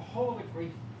went through a whole lot of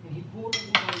grief, and he brought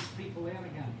all those people out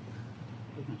again.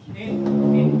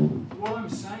 And what I'm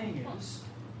saying is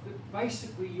that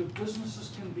basically your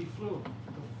businesses can be fluid.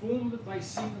 The form that they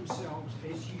see themselves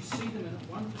as you see them at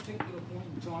one particular point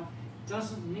in time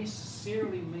doesn't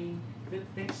necessarily mean that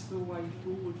that's the way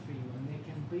forward for you, and there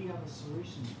can be other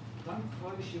solutions. Don't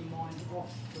close your mind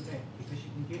off to that, because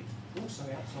you can get also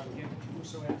outside capital,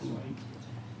 also outside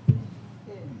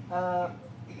equity.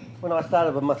 When I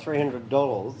started with my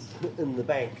 $300 in the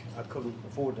bank, I couldn't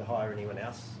afford to hire anyone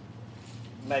else.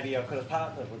 Maybe I could have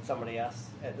partnered with somebody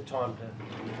else at the time to,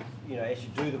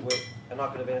 actually do the work, and I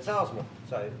could have been a salesman.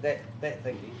 So that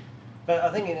thinking. But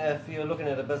I think if you're looking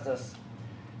at a business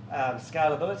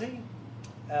scalability,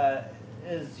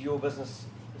 is your business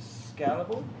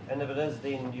scalable? And if it is,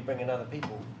 then you bring in other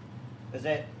people. Is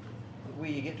that where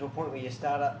you get to a point where you've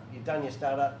done your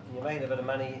startup, and you made a bit of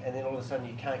money, and then all of a sudden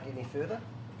you can't get any further?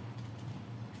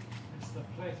 It's the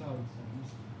plateau thing.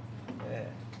 Yeah,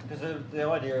 because the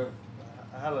idea of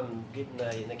Helen getting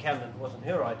an accountant wasn't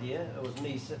her idea. It was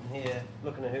me sitting here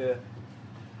looking at her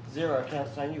Xero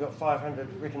account saying, you've got 500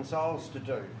 reconciles to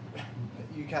do.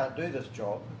 You can't do this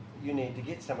job. You need to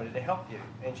get somebody to help you.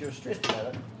 And she was stressed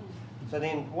about it. So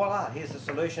then, voila, here's the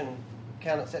solution.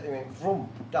 Accountant sat there and went, vroom,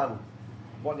 done.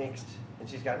 What next? And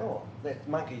she's going, oh, that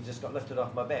monkey just got lifted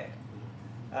off my back.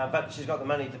 But she's got the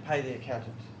money to pay the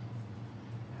accountant.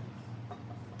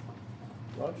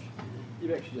 Rog?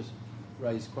 You've actually just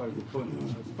raised quite a good point.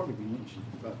 It's probably been mentioned,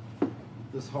 but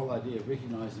this whole idea of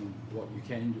recognising what you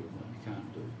can do and what you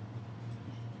can't do.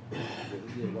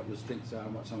 What your strengths are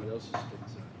and what somebody else's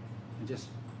strengths are. And just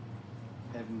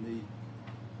having the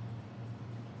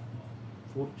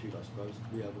fortitude, I suppose, to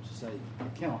be able to say, I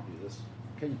cannot do this.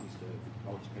 Can you please do it?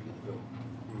 I'll just pay you the bill.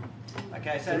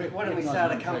 Okay, so why don't we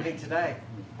start a company today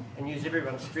and use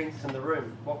everyone's strengths in the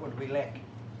room? What would we lack?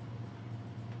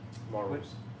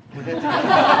 Morals. No, true. And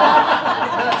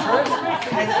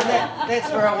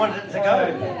that's where I wanted it to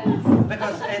go.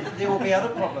 Because there will be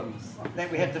other problems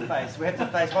that we have to face. We have to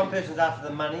face one person's after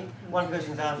the money, one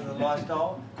person's after the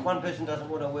lifestyle, one person doesn't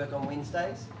want to work on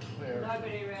Wednesdays.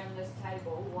 Nobody around this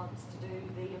table wants to do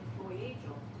the employee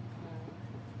job.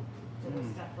 Do the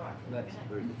stuff right from the That's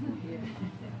very good point.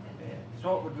 Yeah. So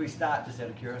what would we start, just out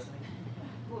of curiosity?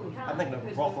 Well, we can't I'm thinking of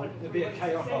because brothel. we wouldn't There'd be a really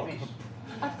chaos. establish.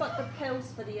 I've got the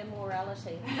pills for the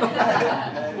immorality.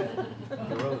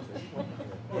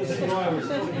 This is why I was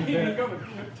talking You've about. got a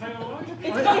tail light?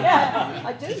 Yeah, I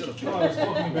do. What I was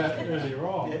talking about earlier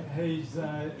on, he's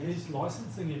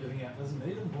licensing everything out, doesn't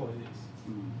need employees.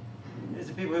 Is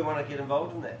there people who want to get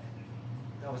involved in that?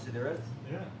 Obviously there is.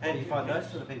 Yeah. How do you find those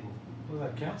sort of people? Well,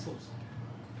 they're councils.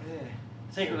 Yeah.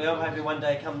 Secretly, I'm hoping one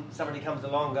day somebody comes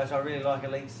along and goes, I really like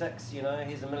Elite 6, you know,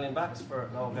 here's $1 million for it.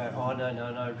 And I'll go, oh, no,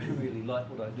 I really like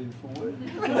what I do for it.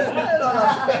 And I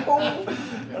love people.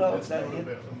 And I'll say,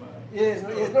 yeah,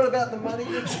 it's not about the money.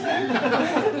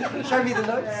 Show me the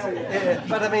notes. Yeah.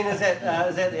 But I mean, is that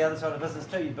the other side of business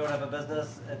too? You build up a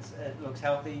business, it looks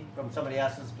healthy from somebody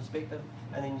else's perspective,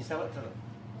 and then you sell it to them.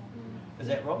 Is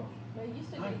that wrong? Well, you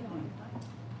used to do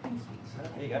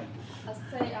There you go. I was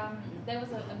going to say, there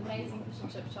was an amazing fish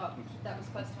and chip shop that was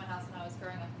close to my house when I was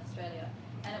growing up in Australia,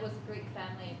 and it was a Greek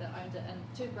family that owned it, and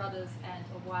 2 brothers and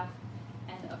a wife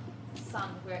and a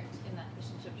son worked in that fish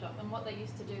and chip shop. And what they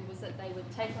used to do was that they would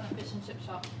take on a fish and chip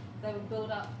shop, they would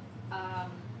build up a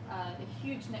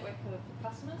huge network of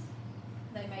customers.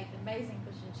 They made amazing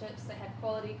fish and chips, they had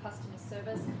quality customer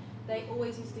service. They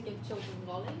always used to give children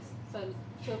lollies, so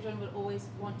children would always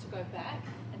want to go back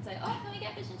and say, oh, can we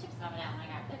get fish and chips?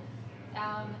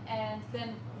 And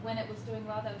then when it was doing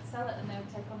well, they would sell it and they would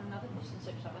take on another fish and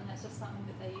chip shop, and that's just something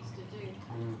that they used to do.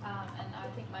 And I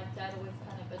think my dad always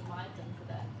kind of admired them for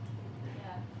that.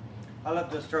 Yeah. I love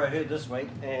the story I heard this week,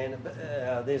 and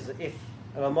there's the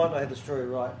and I might not have the story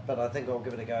right, but I think I'll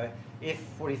give it a go.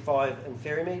 F45 in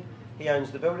Ferrymead, he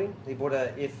owns the building. He bought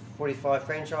a F45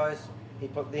 franchise. He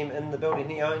put them in the building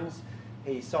he owns.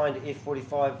 He signed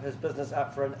F45, his business,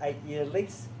 up for an 8-year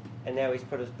lease, and now he's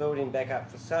put his building back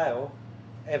up for sale,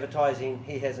 advertising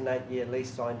he has an 8-year lease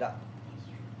signed up.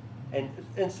 And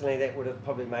instantly that would have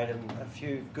probably made him a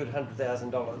few good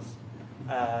 $100,000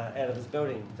 out of his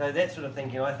building. So that sort of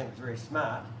thinking I think is very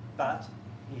smart, but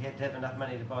he had to have enough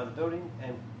money to buy the building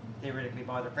and theoretically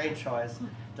buy the franchise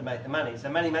to make the money. So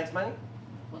money makes money.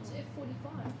 What's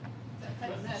F45?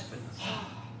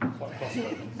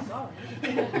 Sorry.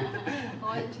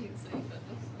 High intensity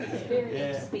fitness. It's very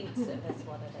expensive, is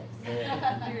what it is.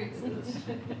 Yeah. Very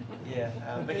expensive. Yeah.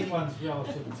 Big one's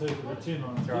relative to the return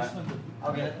on investment.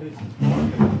 I'll get it.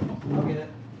 I'll get it.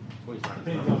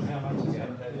 Depends on how much is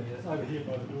it's over here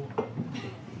by the door.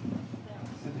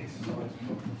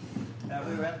 Where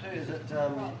we're up to, is it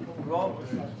Rob,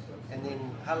 and then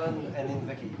Helen, and then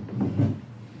Vicky?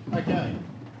 Okay.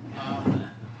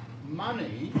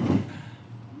 Money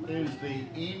is the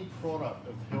end product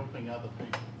of helping other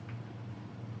people.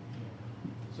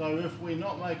 So if we're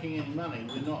not making any money,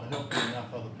 we're not helping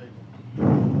enough other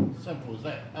people. Simple as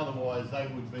that. Otherwise, they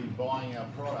would be buying our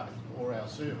product or our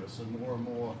service, and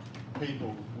more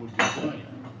people would be doing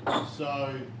it.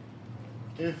 So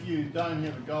if you don't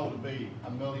have a goal to be a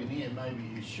millionaire, maybe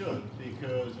you should,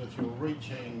 because if you're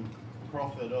reaching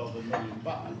profit of $1 million,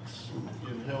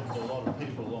 you've helped a lot of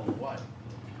people along the way.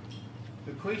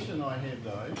 The question I have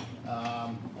though,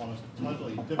 on a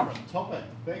totally different topic,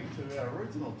 back to our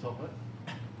original topic,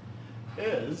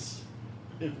 is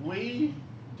if we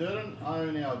didn't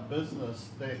own our business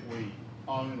that we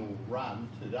own or run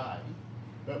today,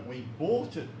 but we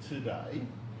bought it today,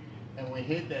 and we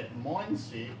had that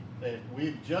mindset that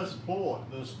we've just bought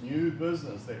this new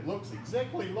business that looks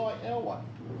exactly like our one,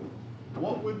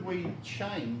 what would we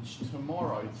change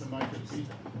tomorrow to make it better?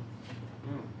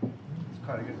 It's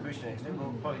quite a good question actually.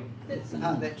 We'll probably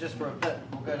park that just for a bit.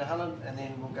 We'll go to Helen and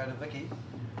then we'll go to Vicky.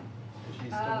 If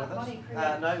she's still with us.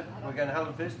 No, we're going to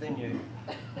Helen first, then you.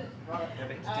 Right. Go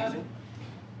back to teasing.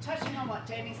 Touching on what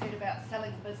Jamie said about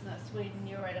selling the business when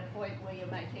you're at a point where you're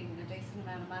making a decent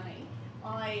amount of money,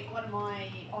 one of my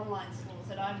online schools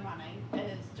that I'm running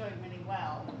is doing really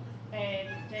well, and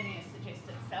Danny has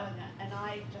suggested selling it, and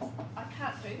I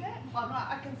can't do that. I'm like,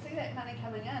 I can see that money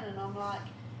coming in, and I'm like,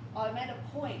 I'm at a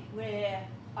point where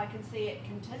I can see it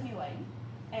continuing,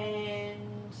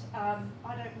 and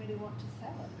I don't really want to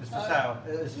sell it. It's for sale.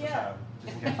 It's for sale.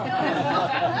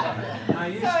 Are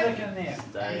you sticking there?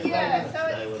 So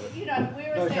it's, you know,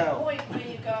 we're at that point where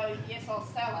you go, yes, I'll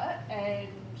sell it, and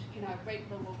you know, reap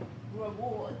the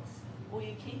rewards, or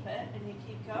you keep it and you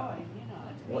keep going. You know.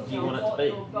 What do you want it to be?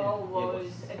 Your goal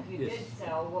was, if you did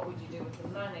sell, what would you do with the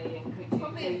money, and could you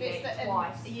probably do invest that it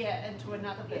twice? into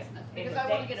another business, because I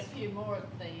want to get a few more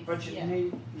of these. But you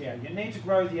need to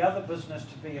grow the other business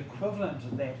to be equivalent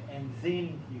to that, and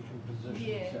then you can position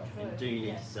yourself. True. And do you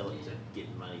need to sell it to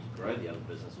get money to grow the other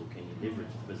business, or can you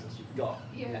leverage the business you've got?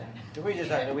 Yeah. Can we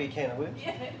just open a wee can of worms?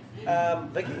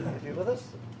 Vicky, if you're with us.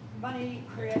 Money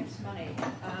creates money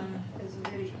is a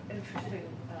really interesting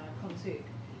concept.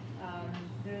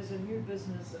 There's a new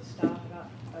business that started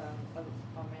up.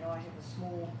 I have a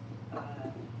small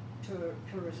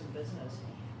tourism business,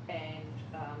 and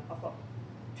I've got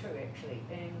two actually.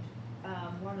 And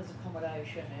one is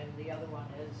accommodation, and the other one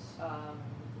is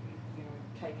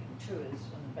taking tours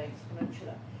on the Banks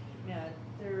Peninsula. Now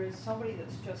there is somebody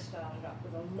that's just started up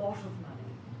with a lot of money.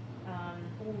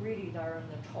 already they're in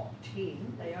the top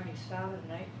 10. They only started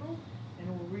in April, and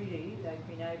already they've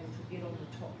been able to get on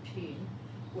the top 10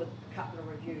 with a couple of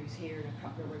reviews here and a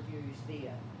couple of reviews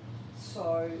there.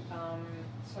 So,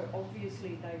 so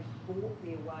obviously they've bought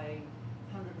their way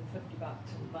 $150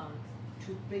 a month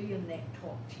to be in that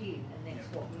top 10, and that's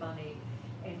what money,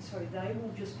 and so they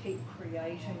will just keep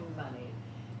creating money.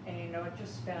 And I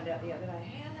just found out the other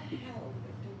day, how the hell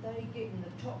did they get in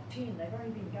the top 10? They've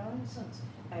only been going since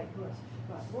April.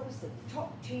 Right, what is the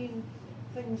top 10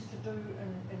 things to do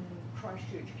in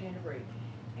Christchurch, Canterbury?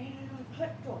 And I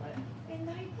clicked on it, and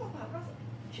they pop up. And I thought,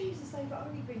 Jesus, they've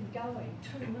only been going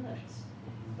 2 minutes,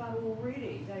 but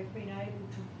already they've been able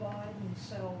to buy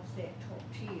themselves that top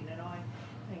 10. And I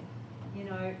think, you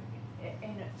know,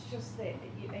 and it's just that,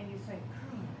 and you think,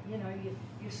 you know,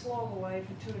 you slog away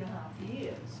for 2.5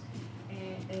 years,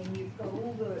 and you've got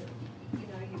all the, you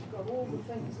know, you've got all the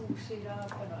things all set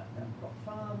up, and I've got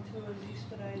farm tours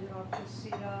yesterday that I've just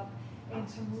set up, and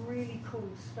some really cool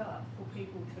stuff for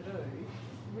people to do,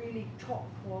 really top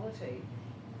quality.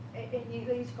 And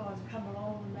these guys have come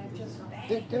along and they've just...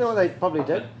 Do you know what they probably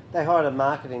did? They hired a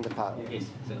marketing department. Yes,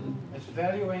 exactly. It's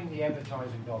valuing the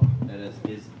advertising dollar. It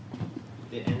is.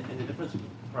 And the difference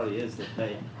probably is that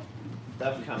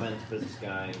they've come into business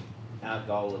going, our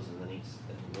goal is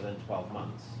within 12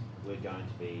 months, we're going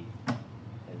to be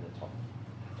in the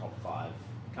top 5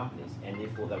 companies, and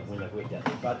therefore when they've worked out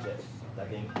their budget,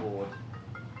 they've then poured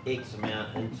X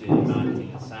amount into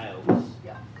marketing and sales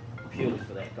purely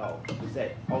for that goal, because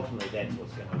ultimately that's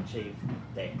what's going to achieve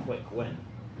that quick win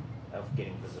of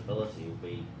getting visibility, will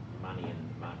be money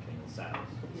in marketing and sales.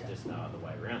 There's just no other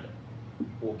way around it.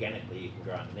 Organically you can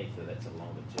grow underneath it, that's a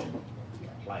longer term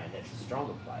play, and that's a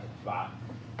stronger play, but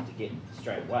to get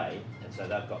straight away, and so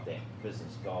they've got that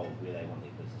business goal where they want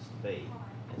their business to be,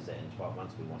 and so in 12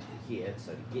 months we want to be here,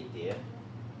 so to get there,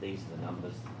 these are the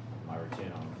numbers, my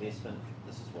return on investment,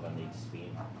 this is what I need to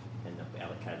spend, and they've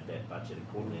allocated that budget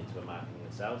accordingly into a marketing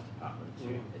and sales department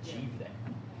to achieve that.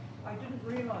 I didn't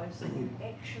realise that you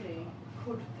actually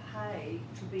could pay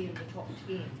to be in the top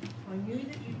 10. I knew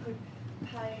that you could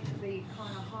pay to be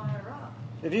kind of higher up.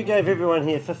 If you gave everyone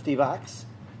here $50,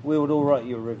 we would all write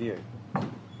you a review.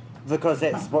 Because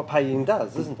that's what paying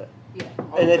does, isn't it? Yeah.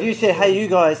 And if you said, hey, you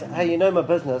guys, hey, you know my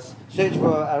business, search for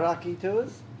Araki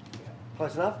Tours,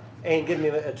 close enough, and give me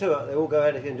a tour, they all go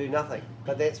out here and do nothing.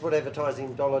 But that's what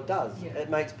advertising dollar does. Yeah. It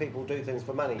makes people do things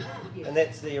for money. Yes. And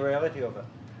that's the reality of it.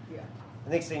 Yeah. The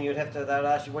next thing they'd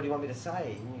ask you, what do you want me to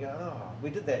say? And you go, oh,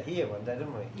 we did that here one day,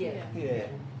 didn't we? Yeah. Yeah.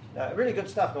 No, really good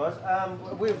stuff, guys.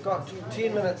 We've got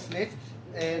 10 minutes left,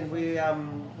 and we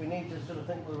need to sort of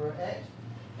think where we're at.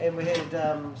 And we had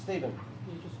Stephen.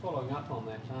 Yeah, just following up on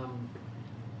that,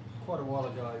 quite a while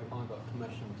ago I got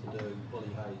commissioned to do Bully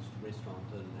Hayes restaurant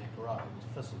in Akaroa. It was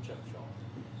a fish and chip shop.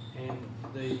 And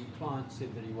the client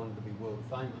said that he wanted to be world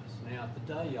famous. Now,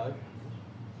 the day he opened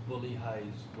Bully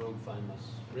Hayes world famous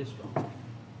restaurant,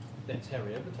 that's how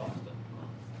he advertised it.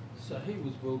 So he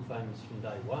was world famous from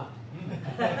day one.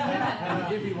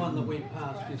 And everyone that went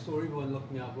past, you saw everyone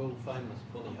looking up world famous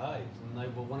Bully Hayes, and they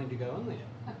were wanting to go in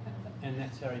there. And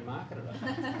that's how he marketed it.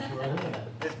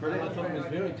 That's brilliant. And I thought it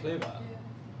was very clever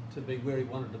to be where he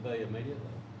wanted to be immediately.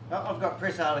 I've got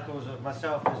press articles of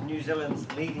myself as New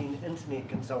Zealand's leading internet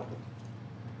consultant.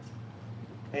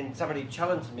 And somebody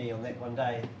challenged me on that one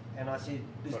day, and I said,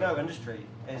 there's no industry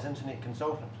as internet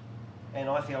consultant. And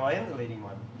I feel I am the leading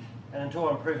one. And until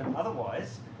I'm proven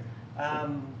otherwise,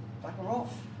 we're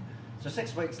off. So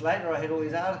 6 weeks later, I had all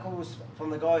these articles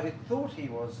from the guy who thought he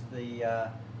was the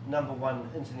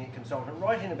 #1 internet consultant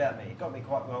writing about me. It got me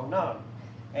quite well known.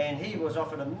 And he was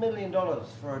offered $1 million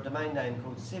for a domain name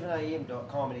called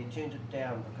 7am.com, and he turned it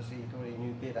down because he thought he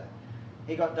knew better.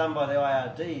 He got done by the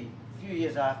IRD a few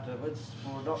years afterwards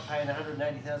for not paying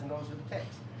 $180,000 worth of tax.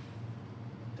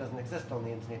 It doesn't exist on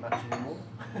the internet much anymore.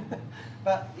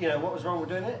 But, you know, what was wrong with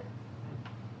doing that?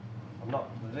 I'm not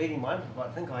the leading one, but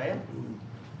I think I am.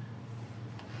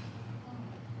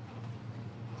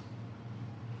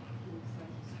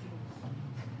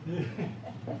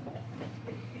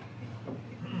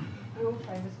 World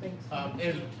famous being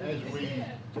as we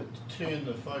turn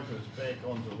the focus back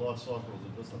onto life cycles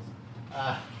of business.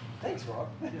 Thanks, Rob.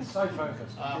 You're so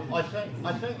focused.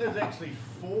 I think there's actually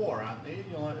 4, aren't there? You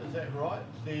know, is that right?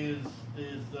 There's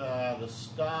the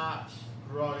start,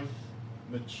 growth,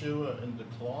 mature, and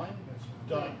decline.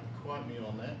 Don't quote me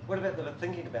on that. What about the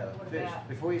thinking about it What first, about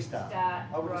before you start? I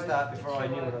wouldn't growth, start before I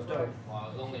knew what I was doing. Well,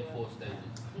 it was only 4 stages.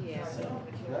 Yeah.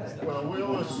 Well, we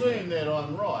all assume that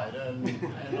I'm right, and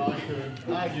I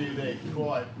could argue that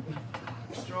quite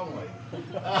strongly.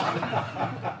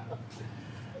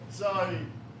 So,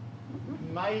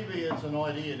 maybe it's an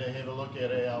idea to have a look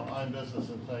at our own business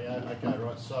and say, okay,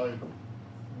 right, so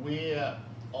where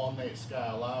on that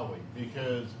scale are we?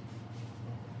 Because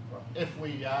if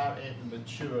we are at the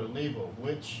mature level,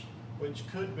 which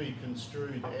could be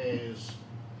construed as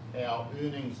our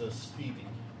earnings are steady,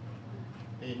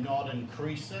 they're not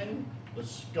increasing, the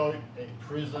scope at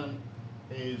present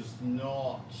is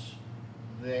not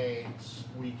that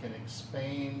we can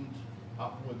expand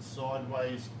upwards,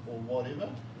 sideways, or whatever.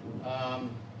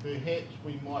 Perhaps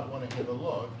we might want to have a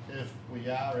look, if we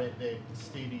are at that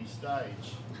steady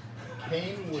stage,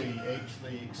 can we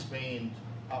actually expand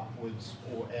upwards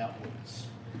or outwards?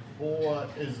 Or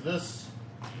is this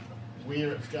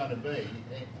where it's going to be,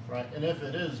 right? And if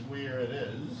it is where it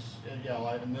is, you know,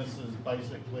 and this is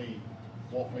basically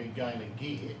what we're going to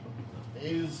get,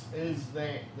 is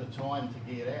that the time to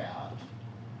get out?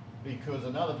 Because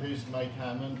another person may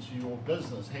come into your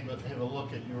business, have a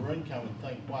look at your income and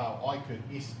think, wow, I could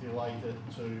escalate it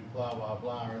to blah, blah,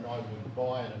 blah, and I would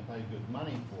buy it and pay good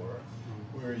money for it.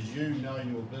 Whereas you know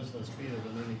your business better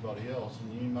than anybody else,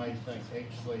 and you may think,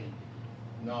 actually,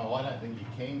 no, I don't think you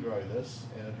can grow this,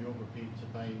 and if you're prepared to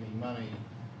pay me money,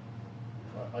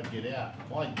 I'd get out.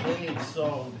 My dad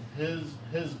sold his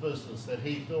business that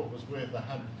he thought was worth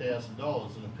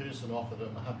 $100,000, and a person offered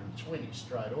him $120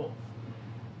 straight off.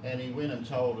 And he went and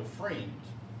told a friend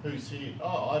who said,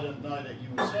 oh, I didn't know that you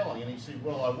were selling. And he said,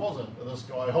 well, I wasn't, but this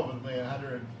guy offered me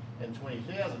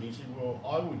 $120,000. He said, well,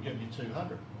 I would give you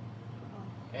 $200.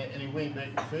 And he went back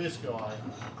to the first guy.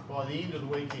 By the end of the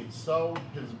week, he'd sold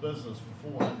his business for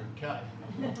 $400K.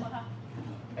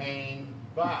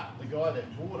 But the guy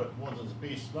that bought it was his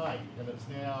best mate, and it's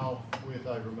now worth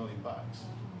over $1 million.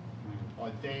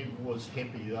 My dad was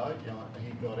happy though. You know,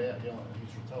 he got out. You know,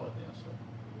 he's retired now. So.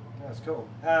 That's cool.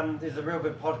 There's a real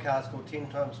good podcast called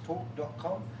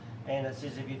 10timestalk.com, and it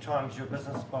says if you times your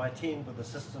business by 10 with the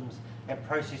systems and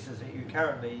processes that you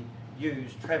currently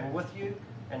use travel with you,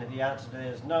 and if the answer to that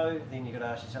is no, then you've got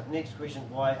to ask yourself the next question,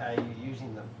 why are you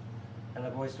using them? And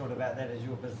I've always thought about that as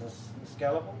your business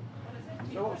scalable.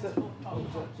 So what was that?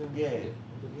 Yeah.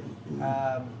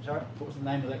 Sorry? What was the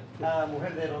name of that? We'll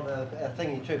have that on the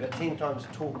thingy too, but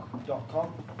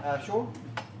 10timestalk.com. Sean?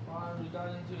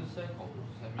 Regarding to the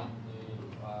stakeholders, I mean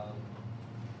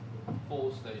the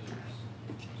 4 stages.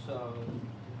 So,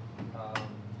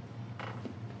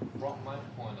 from my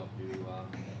point of view,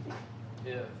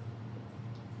 if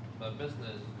the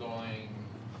business is going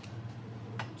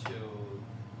to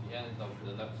the end of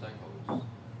the life cycles,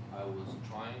 I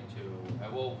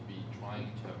will be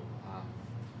trying to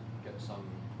get some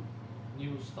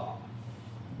new stuff,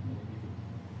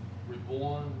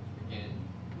 reborn again.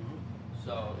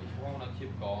 So if I want to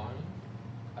keep going,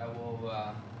 I will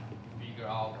figure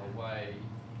out a way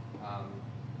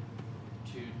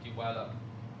to develop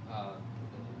a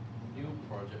new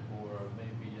project or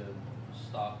maybe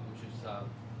stuff which is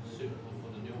suitable for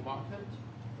the new market.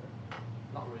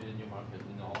 Not really a new market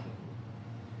in Auckland.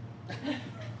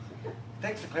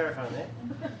 Thanks for clarifying that.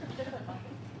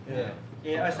 Yeah.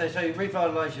 Yeah. So you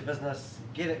revitalise your business,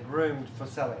 get it groomed for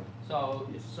selling. So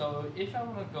if I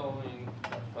want to go in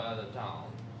further down,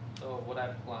 so what I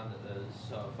planned is,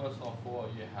 first of all,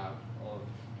 you have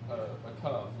a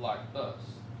curve like this,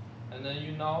 and then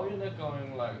you're not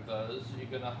going like this.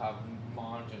 You're gonna have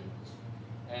margins,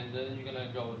 and then you're gonna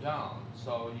go down.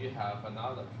 So you have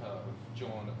another curve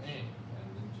joined in,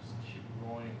 and then just keep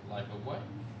growing like a wave.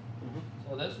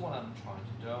 So that's what I'm trying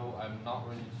to do. I'm not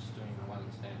really just doing one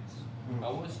stance. I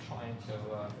was trying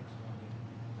to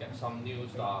get some new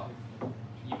stuff,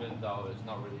 even though it's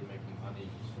not really making money,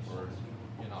 or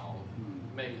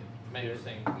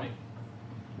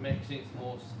make things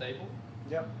more stable.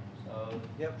 Yep. So.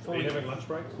 Yep. Are you having lunch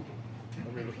breaks?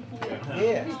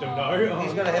 Yeah. Just no.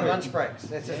 He's going to have lunch breaks.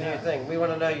 That's his new thing. We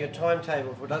want to know your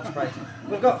timetable for lunch breaks.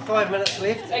 We've got 5 minutes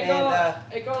left. I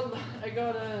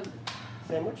got a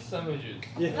sandwich. Sandwiches.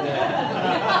 Yeah.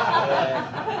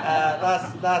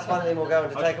 Last one, then we'll go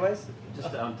into takeaways.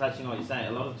 Just touching on what you're saying,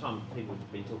 a lot of the time people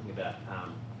have been talking about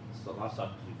life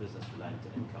cycles of business related to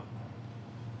income.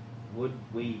 Would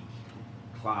we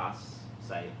class,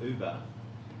 say, Uber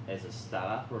as a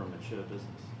startup or a mature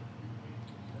business?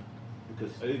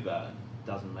 Because Uber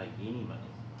doesn't make any money.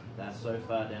 They're so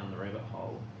far down the rabbit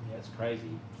hole, it's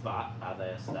crazy. But are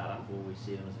they a startup, or we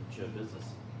see them as a mature business?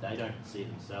 They don't see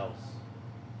themselves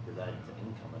related to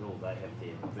income at all. They have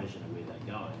their vision of where they're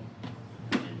going.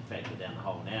 And the fact they're down the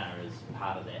hole now is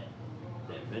part of that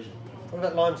vision. What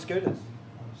about Lime scooters?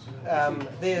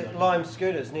 Their Lime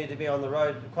scooters need to be on the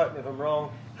road, quote me if I'm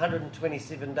wrong,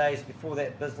 127 days before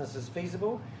that business is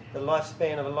feasible. The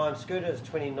lifespan of a Lime scooter is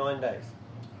 29 days.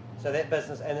 So that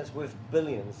business, and it's worth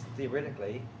billions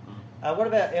theoretically. What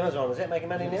about Amazon? Is that making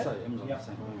money now? So Amazon's the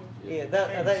same thing. Yeah,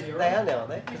 they are now, aren't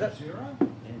they? Is that Zero?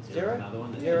 And Zero? another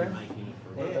one that Zero? didn't make any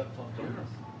for Yeah. about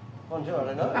Bonjour, I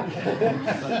don't know.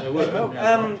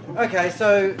 Okay,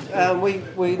 so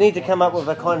we need to come up with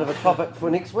a kind of a topic for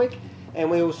next week,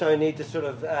 and we also need to sort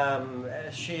of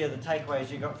share the takeaways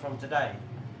you got from today.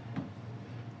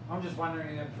 I'm just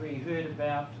wondering if we heard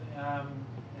about,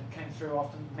 it came through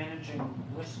often, managing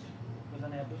risk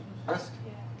within our business. Risk?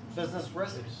 Business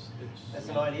risk? That's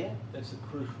an idea. That's a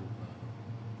crucial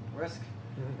Risk?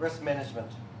 Risk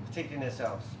management. Protecting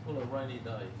ourselves. Well, a rainy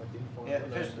day. Yeah,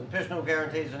 personal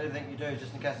guarantees on everything you do,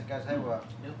 just in case it goes haywire.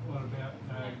 Yep. What about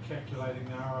calculating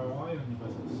the ROI on your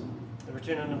business? The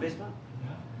return on investment?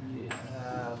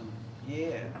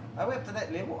 Yeah. Are we up to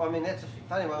that level? I mean, that's a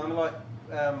funny one. I mean, like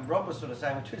Rob was sort of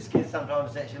saying, we're too scared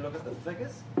sometimes to actually look at the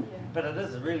figures, but it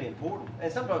is really important.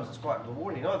 And sometimes it's quite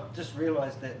rewarding. I've just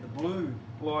realised that the blue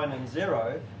line in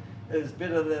Xero is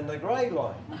better than the grey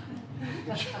line.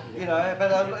 You know, but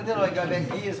then I go back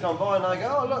years gone by and I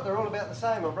go, oh look, they're all about the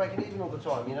same. I'm breaking even all the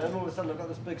time, you know, and all of a sudden I've got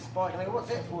this big spike and I go, what's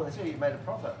that for? And they say, you've made a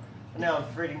profit. And now I'm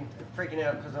freaking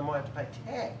out because I might have to pay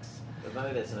tax. But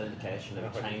maybe that's an indication of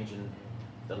a change in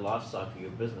the life cycle of your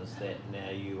business, that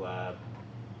now you are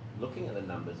looking at the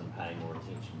numbers and paying more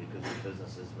attention because the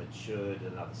business has matured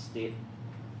another step,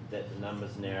 that the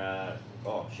numbers now are,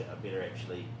 oh shit, I better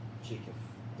actually check if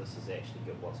this is actually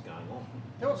good, what's going on.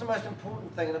 You know what's the most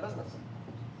important thing in a business?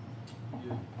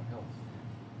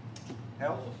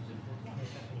 Health.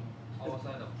 Yeah.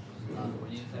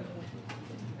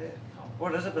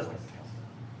 What is a business?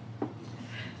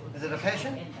 Is it a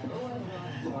passion?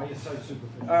 Oh, you're so superficial.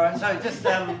 All right, so just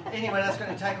anyone else got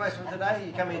any takeaways from today?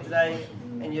 You come here today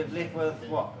and you've left with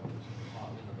what?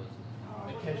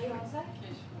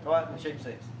 Right, and cheap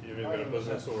seats. You've either got a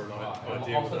business or an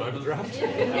idea with an overdraft.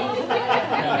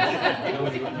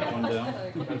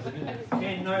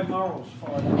 And no morals.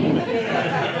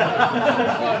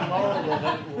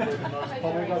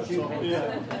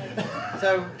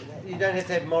 So you don't have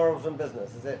to have morals in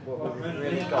business, is that what we've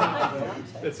really got?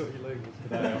 That's what you learned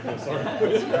today, I feel sorry.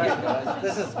 That's great, guys.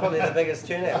 This is probably the biggest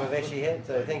turnout we've actually had,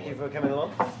 so thank you for coming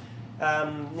along.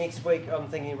 Next week I'm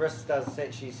thinking risk does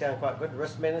actually sound quite good.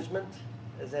 Risk management,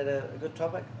 is that a good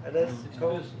topic? It is?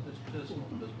 Cool. It's personal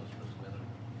business risk management.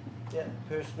 Yeah,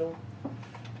 personal.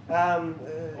 Take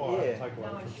Yeah.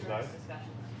 one from today.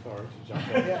 Sorry to jump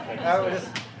in. Yeah. We'll just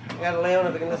go to Leon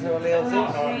if we can listen to what Leon says.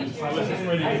 So this is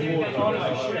really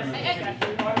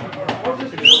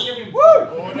Woo!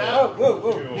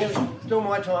 Whoa. Still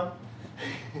my time.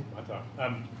 My time.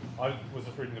 I was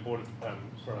just reading the board,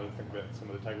 trying to think about some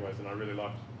of the takeaways, and I really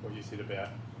liked what you said about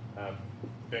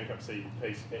bankruptcy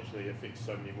piece actually affects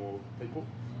so many more people.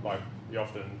 Like, you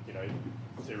often, you know,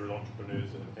 serial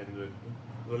entrepreneurs and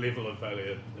the level of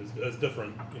failure is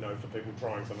different, you know, for people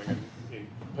trying something and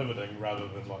pivoting rather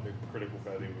than like the critical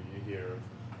failure where you hear of,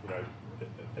 you know,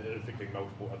 it affecting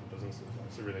multiple other businesses.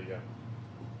 It's a really,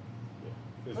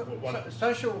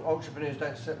 Social entrepreneurs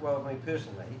don't sit well with me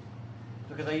personally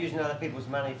because they're using other people's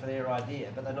money for their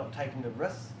idea, but they're not taking the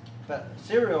risks. But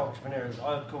serial entrepreneurs,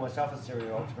 I would call myself a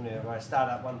serial entrepreneur, where I start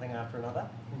up one thing after another.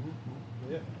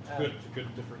 Yeah, it's a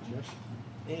good differentiation.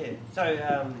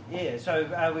 Yeah. So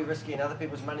are we risking other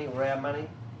people's money or our money?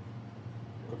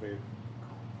 Could be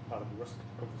part of the risk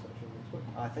conversation next week.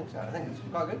 I think so. I think it's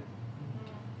quite good.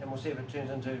 And we'll see if it turns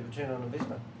into return on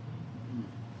investment.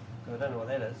 Because I don't know what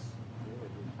that is.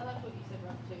 I like what you said,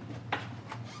 Rob, too.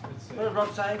 What did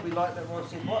Rob say? We like that Rob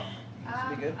said what? This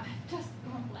will be good. I've just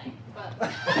gone blank, but...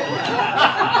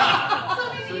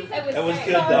 It was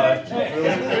good though.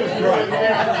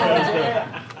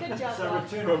 Good job, So Rob.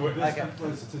 return on investment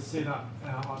was to set up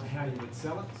on how you would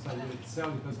sell it. So you would sell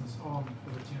your business on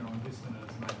the return on investment it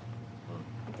is made.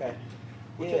 Okay.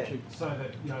 Which Yeah. actually, so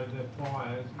that, you know, the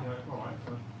buyer, you know, all right,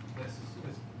 well, this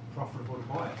is profitable to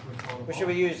buy it. Well, should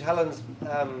we use Helen's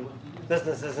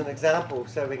business as an example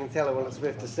so we can tell her what it's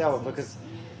worth to sell it? Because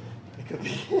it could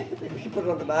be, we can put it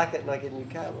on the market and I get a new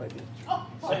car, maybe.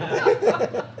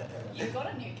 You've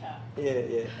got a new car.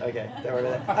 Yeah, okay, don't worry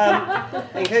about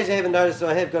that. In case you haven't noticed,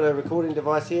 I have got a recording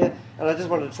device here, and I just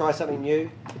wanted to try something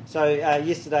new. So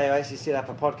yesterday I actually set up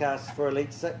a podcast for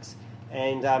Elite 6,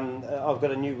 and I've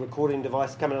got a new recording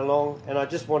device coming along, and I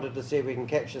just wanted to see if we can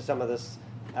capture some of this,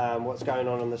 what's going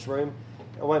on in this room.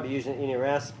 I won't be using it anywhere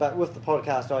else, but with the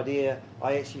podcast idea,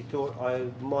 I actually thought I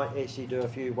might actually do a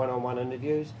few one-on-one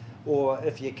interviews, or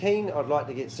if you're keen, I'd like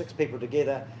to get 6 people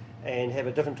together and have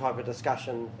a different type of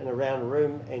discussion in a round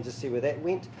room and just see where that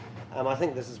went. I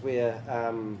think this is where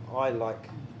I like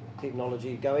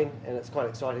technology going, and it's quite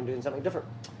exciting doing something different.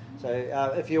 So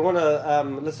if you want to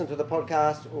listen to the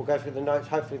podcast or go through the notes,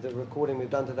 hopefully the recording we've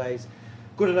done today is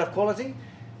good enough quality.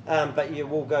 But you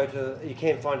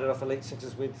can find it off Elite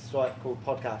Six's website called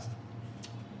Podcast.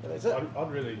 And that's it.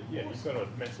 I'd really, you've got a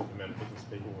massive amount of business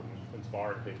people and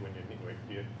inspiring people in your network.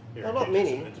 You're Not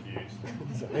many. Interviews.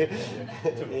 Sorry.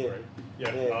 Two or three.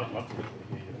 I'd love to hear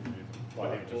you interview them.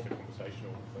 Like even just a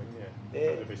conversational thing,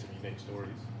 There'll be some unique stories,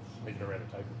 even around a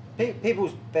table.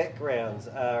 People's backgrounds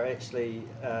are actually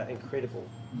incredible.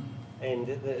 And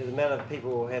the amount of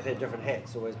people who have had different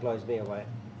hats always blows me away.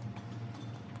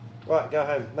 Right, go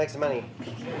home, make some money.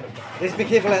 Let's be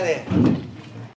careful out there.